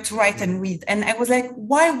learn to write and read. And I was like,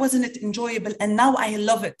 why wasn't it enjoyable? And now I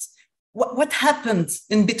love it. What happened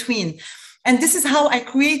in between? And this is how I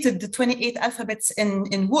created the 28 alphabets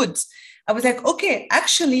in wood. I was like, okay,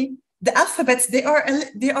 actually, the alphabets, they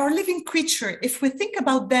are living creatures. If we think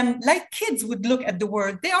about them like kids would look at the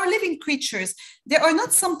world, they are living creatures. They are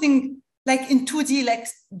not something like in 2D, like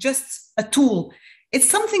just a tool. It's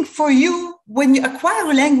something for you. When you acquire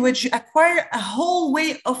a language, you acquire a whole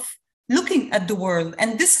way of looking at the world.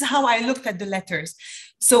 And this is how I looked at the letters.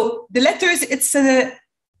 So the letters, it's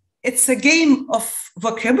a game of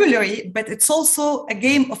vocabulary, but it's also a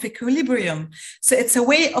game of equilibrium. So it's a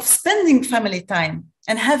way of spending family time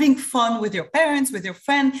and having fun with your parents, with your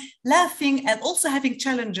friend, laughing, and also having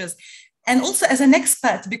challenges. And also as an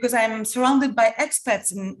expat, because I'm surrounded by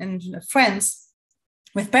expats and friends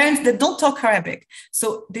with parents that don't talk Arabic.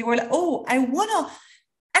 So they were like, oh, I wanna,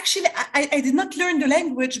 actually, I did not learn the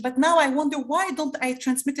language, but now I wonder, why don't I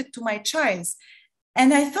transmit it to my child?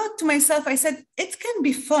 And I thought to myself, I said, it can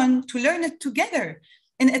be fun to learn it together.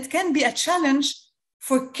 And it can be a challenge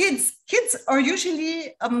for kids. Kids are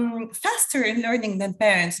usually faster in learning than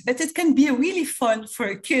parents, but it can be really fun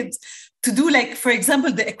for kids to do, like, for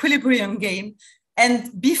example, the equilibrium game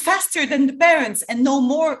and be faster than the parents and know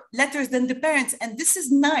more letters than the parents. And this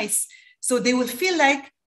is nice. So they will feel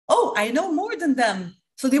like, oh, I know more than them.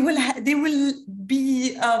 So they will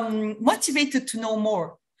be motivated to know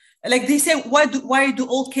more. Like they say, why do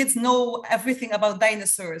all kids know everything about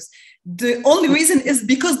dinosaurs? The only reason is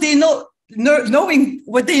because they knowing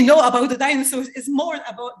what they know about the dinosaurs is more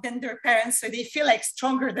about than their parents. So they feel like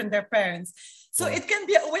stronger than their parents. So it can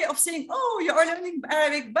be a way of saying, oh, you are learning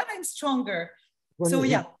Arabic, but I'm stronger. When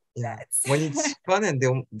it's fun and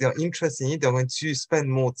they're interested in it, they want to spend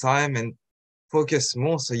more time and focus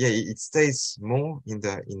more. So yeah, it stays more in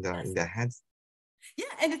their heads.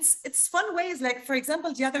 Yeah, and it's fun ways. Like, for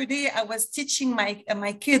example, the other day I was teaching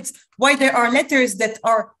my kids why there are letters that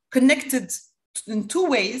are connected in two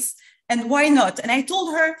ways and why not. And I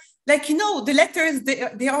told her, like, the letters,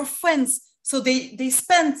 they are friends. So they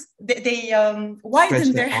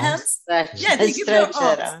widen their hands. Yeah, they give their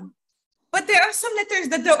arms. But there are some letters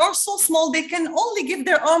that they are so small, they can only give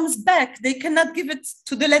their arms back. They cannot give it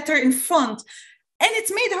to the letter in front. And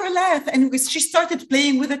it made her laugh, and she started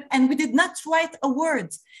playing with it, and we did not write a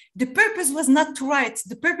word. The purpose was not to write.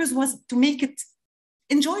 The purpose was to make it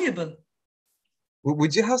enjoyable.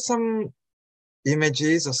 Would you have some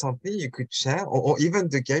images or something you could share, or even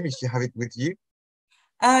the game if you have it with you?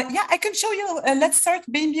 Yeah, I can show you. Let's start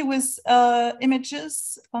maybe with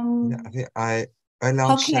images. Yeah, I think I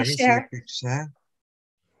allowed sharing, so you could share.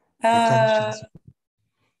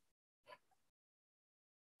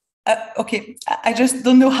 Okay, I just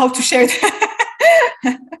don't know how to share it.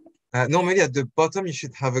 Normally at the bottom you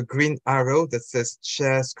should have a green arrow that says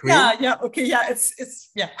share screen. Yeah, okay, yeah,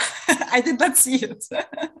 it's yeah. I did not see it.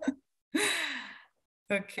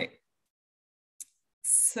 Okay.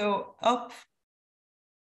 So up.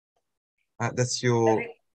 That's your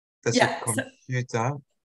computer.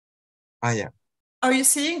 Yeah. Are you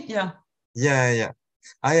seeing? Yeah. Yeah.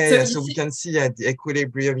 Yeah. So we can see the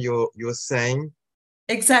equilibrium you're saying.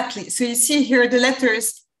 Exactly. So you see here the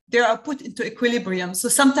letters, they are put into equilibrium. So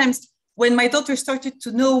sometimes when my daughter started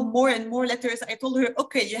to know more and more letters, I told her,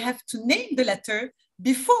 okay, you have to name the letter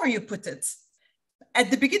before you put it.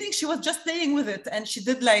 At the beginning, she was just playing with it. And she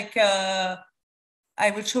did like, I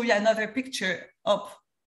will show you another picture up.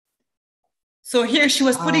 So here she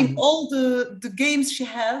was putting all the games she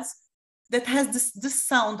has that has this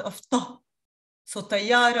sound of ta. So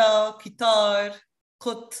tayara, kitar,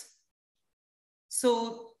 kut.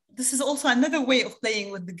 So this is also another way of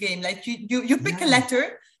playing with the game. Like you pick a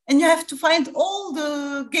letter and you have to find all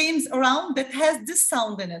the games around that has this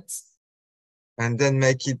sound in it. And then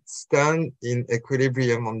make it stand in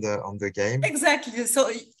equilibrium on the game. Exactly.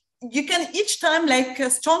 So you can each time like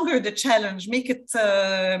stronger the challenge, make it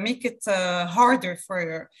harder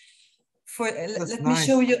for let me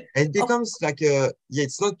show you. It becomes like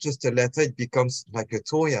it's not just a letter, it becomes like a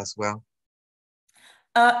toy as well.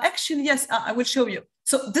 Actually, yes, I will show you.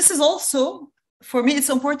 So this is also, for me, it's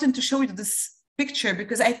important to show you this picture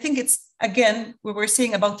because I think it's, again, we were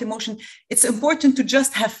saying about emotion, it's important to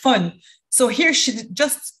just have fun. So here she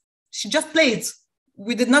just played.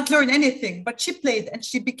 We did not learn anything, but she played and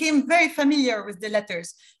she became very familiar with the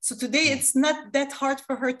letters. So today it's not that hard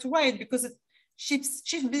for her to write because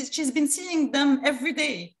she's been seeing them every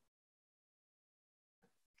day.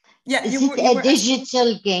 Yeah, is it a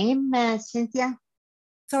digital game, Cynthia?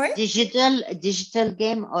 Sorry? Digital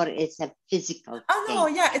game or it's a physical game? No,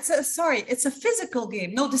 yeah, it's a physical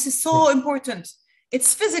game. No, this is so important.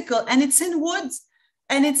 It's physical and it's in wood.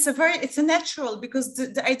 And it's a natural, because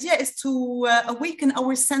the idea is to awaken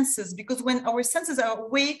our senses, because when our senses are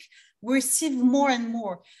awake, we receive more and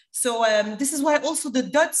more. So this is why also the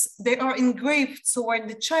dots, they are engraved. So when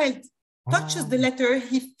the child touches the letter,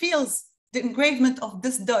 he feels the engravement of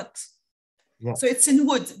this dot. Yeah. So it's in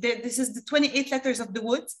wood. This is the 28 letters of the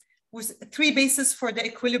wood, with 3 bases for the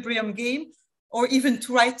equilibrium game, or even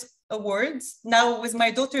to write a word. Now with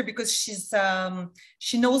my daughter, because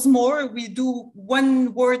she knows more, we do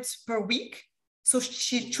 1 word per week. So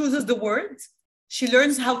she chooses the word, she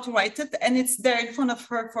learns how to write it, and it's there in front of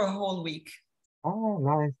her for a whole week. Oh,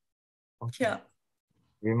 nice. Okay. Yeah.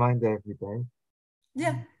 Reminder every day.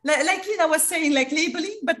 Yeah, like Lina was saying, like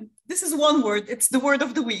labeling, but this is 1 word. It's the word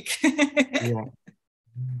of the week. Yeah.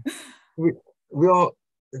 We are,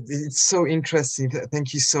 it's so interesting.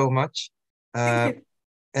 Thank you so much. Thank you.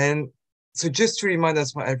 And so just to remind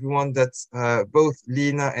us for everyone that both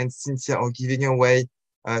Lina and Cynthia are giving away.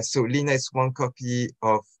 So Lina is 1 copy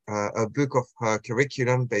of a book of her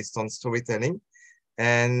curriculum based on storytelling.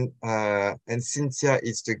 And Cynthia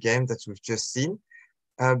is the game that we've just seen.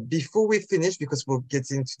 Before we finish, because we'll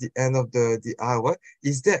get into the end of the hour,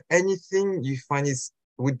 is there anything you find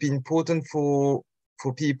would be important for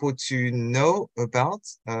people to know about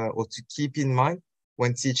or to keep in mind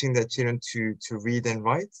when teaching their children to read and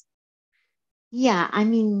write? Yeah, I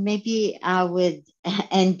mean, maybe I would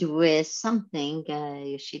end with something,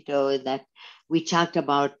 Yoshito, that we talked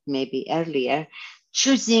about maybe earlier,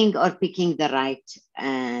 choosing or picking the right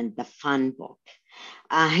and the fun book.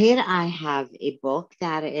 Here I have a book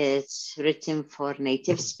that is written for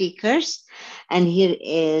native speakers, and here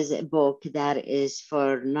is a book that is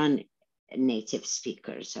for non-native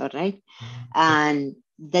speakers, all right? And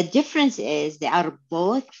the difference is they are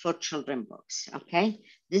both for children books, okay?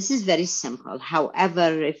 This is very simple.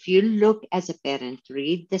 However, if you look as a parent,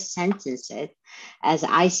 read the sentences, as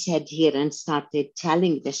I said here and started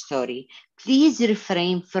telling the story, please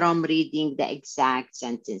refrain from reading the exact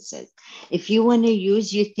sentences. If you want to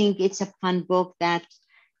use, you think it's a fun book that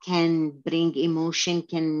can bring emotion,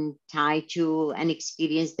 can tie to an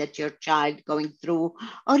experience that your child going through,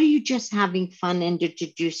 or are you just having fun and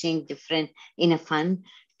introducing different in a fun,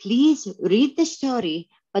 please read the story,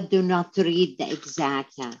 but do not read the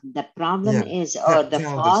exact. The problem is, or the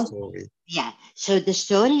Tell the fault. story. Yeah. So the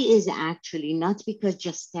story is actually not because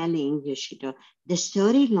just telling, Yoshito, the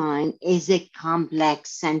storyline is a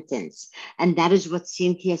complex sentence. And that is what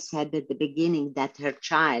Cynthia said at the beginning, that her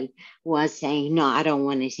child was saying, no, I don't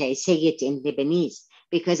want to say it in Lebanese.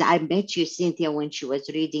 Because I bet you, Cynthia, when she was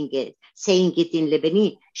reading it, saying it in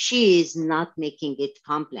Lebanese, she is not making it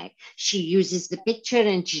complex. She uses the picture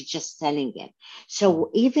and she's just telling it.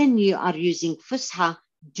 So even you are using Fusha,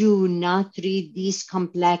 do not read these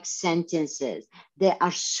complex sentences. They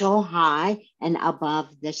are so high and above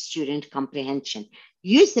the student comprehension.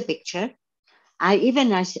 Use the picture. I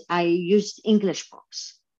used English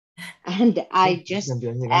books. And I just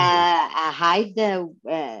hide the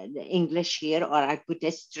English here, or I put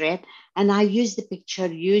a strip, and I use the picture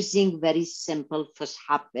using very simple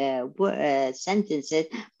sentences,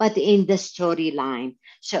 but in the storyline.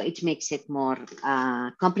 So it makes it more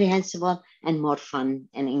comprehensible and more fun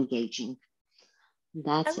and engaging.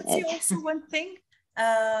 That's I would say also one thing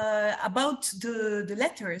about the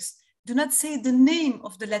letters. Do not say the name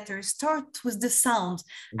of the letter. Start with the sound.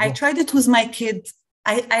 Yeah. I tried it with my kid.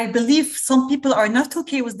 I believe some people are not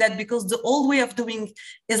okay with that, because the old way of doing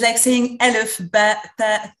is like saying alif, ba,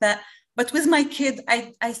 ta, ta. But with my kid,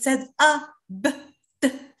 I said a, b,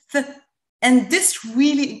 t, th. And this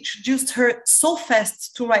really introduced her so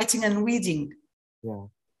fast to writing and reading. Yeah.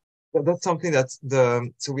 That's something that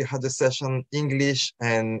so we had a session English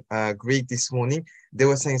and Greek this morning. They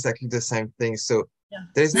were saying exactly the same thing. So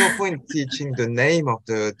there's no point teaching the name of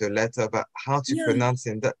the letter, but how to pronounce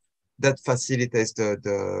it. That facilitates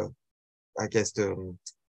the I guess how do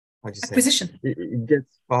you say, acquisition. It gets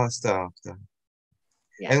faster after.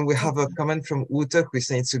 Yeah. And we have a comment from Uta who is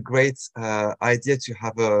saying it's a great idea to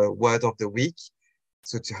have a word of the week.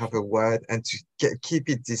 So to have a word and to keep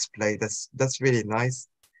it displayed, that's really nice.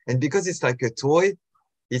 And because it's like a toy,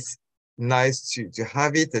 it's nice to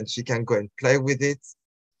have it, and she can go and play with it.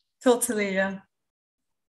 Totally, yeah.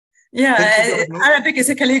 Yeah, Arabic is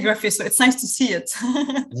a calligraphy, so it's nice to see it.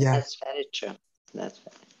 Yeah, that's very true. That's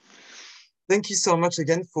very. Thank you so much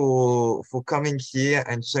again for coming here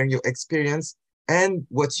and sharing your experience and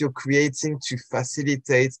what you're creating to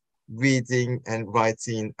facilitate reading and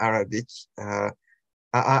writing in Arabic.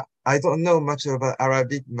 I don't know much about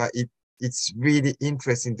Arabic, but it's really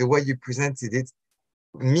interesting the way you presented it.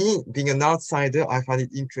 Me being an outsider, I find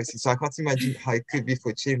it interesting. So I can't imagine how it could be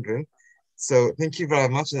for children. So thank you very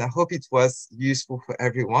much, and I hope it was useful for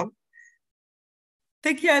everyone.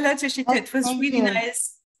 Thank you a lot, Ishita. It was really you.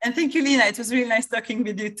 nice. And thank you, Lina. It was really nice talking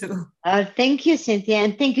with you too. Thank you, Cynthia,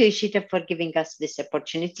 and thank you, Ishita, for giving us this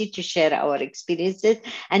opportunity to share our experiences.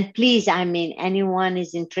 And please, I mean, anyone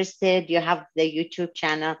is interested, you have the YouTube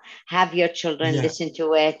channel, have your children listen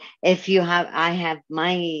to it. If you have, I have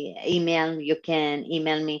my email, you can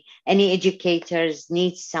email me. Any educators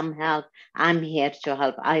need some help, I'm here to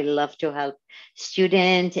help. I love to help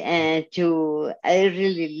students and to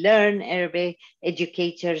really learn Arabic,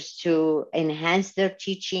 educators to enhance their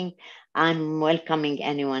teaching. I'm welcoming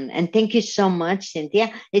anyone. And thank you so much,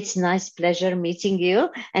 Cynthia. It's nice pleasure meeting you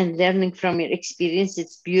and learning from your experience.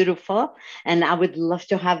 It's beautiful. And I would love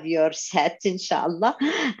to have your set, inshallah.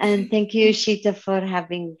 And thank you, Shita, for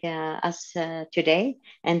having us today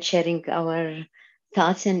and sharing our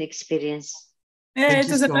thoughts and experience. Yeah, it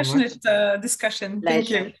was a passionate discussion. Thank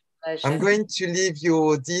you. Pleasure. I'm going to leave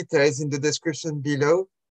your details in the description below.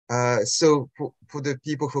 So for the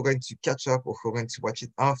people who are going to catch up or who are going to watch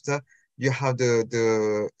it after, you have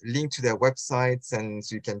the link to their websites, and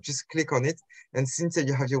so you can just click on it. And Cynthia,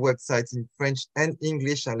 you have your website in French and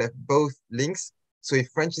English. I left both links. So if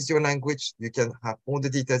French is your language, you can have all the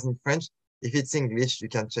details in French. If it's English, you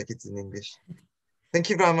can check it in English.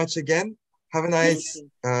 Thank you very much again. Have a nice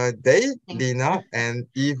day, Lina, and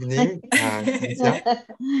evening, Cynthia.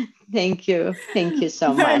 Thank you. Thank you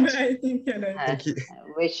so much. Bye. Thank you. Thank you.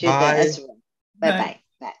 Wish you the as well. Bye-bye.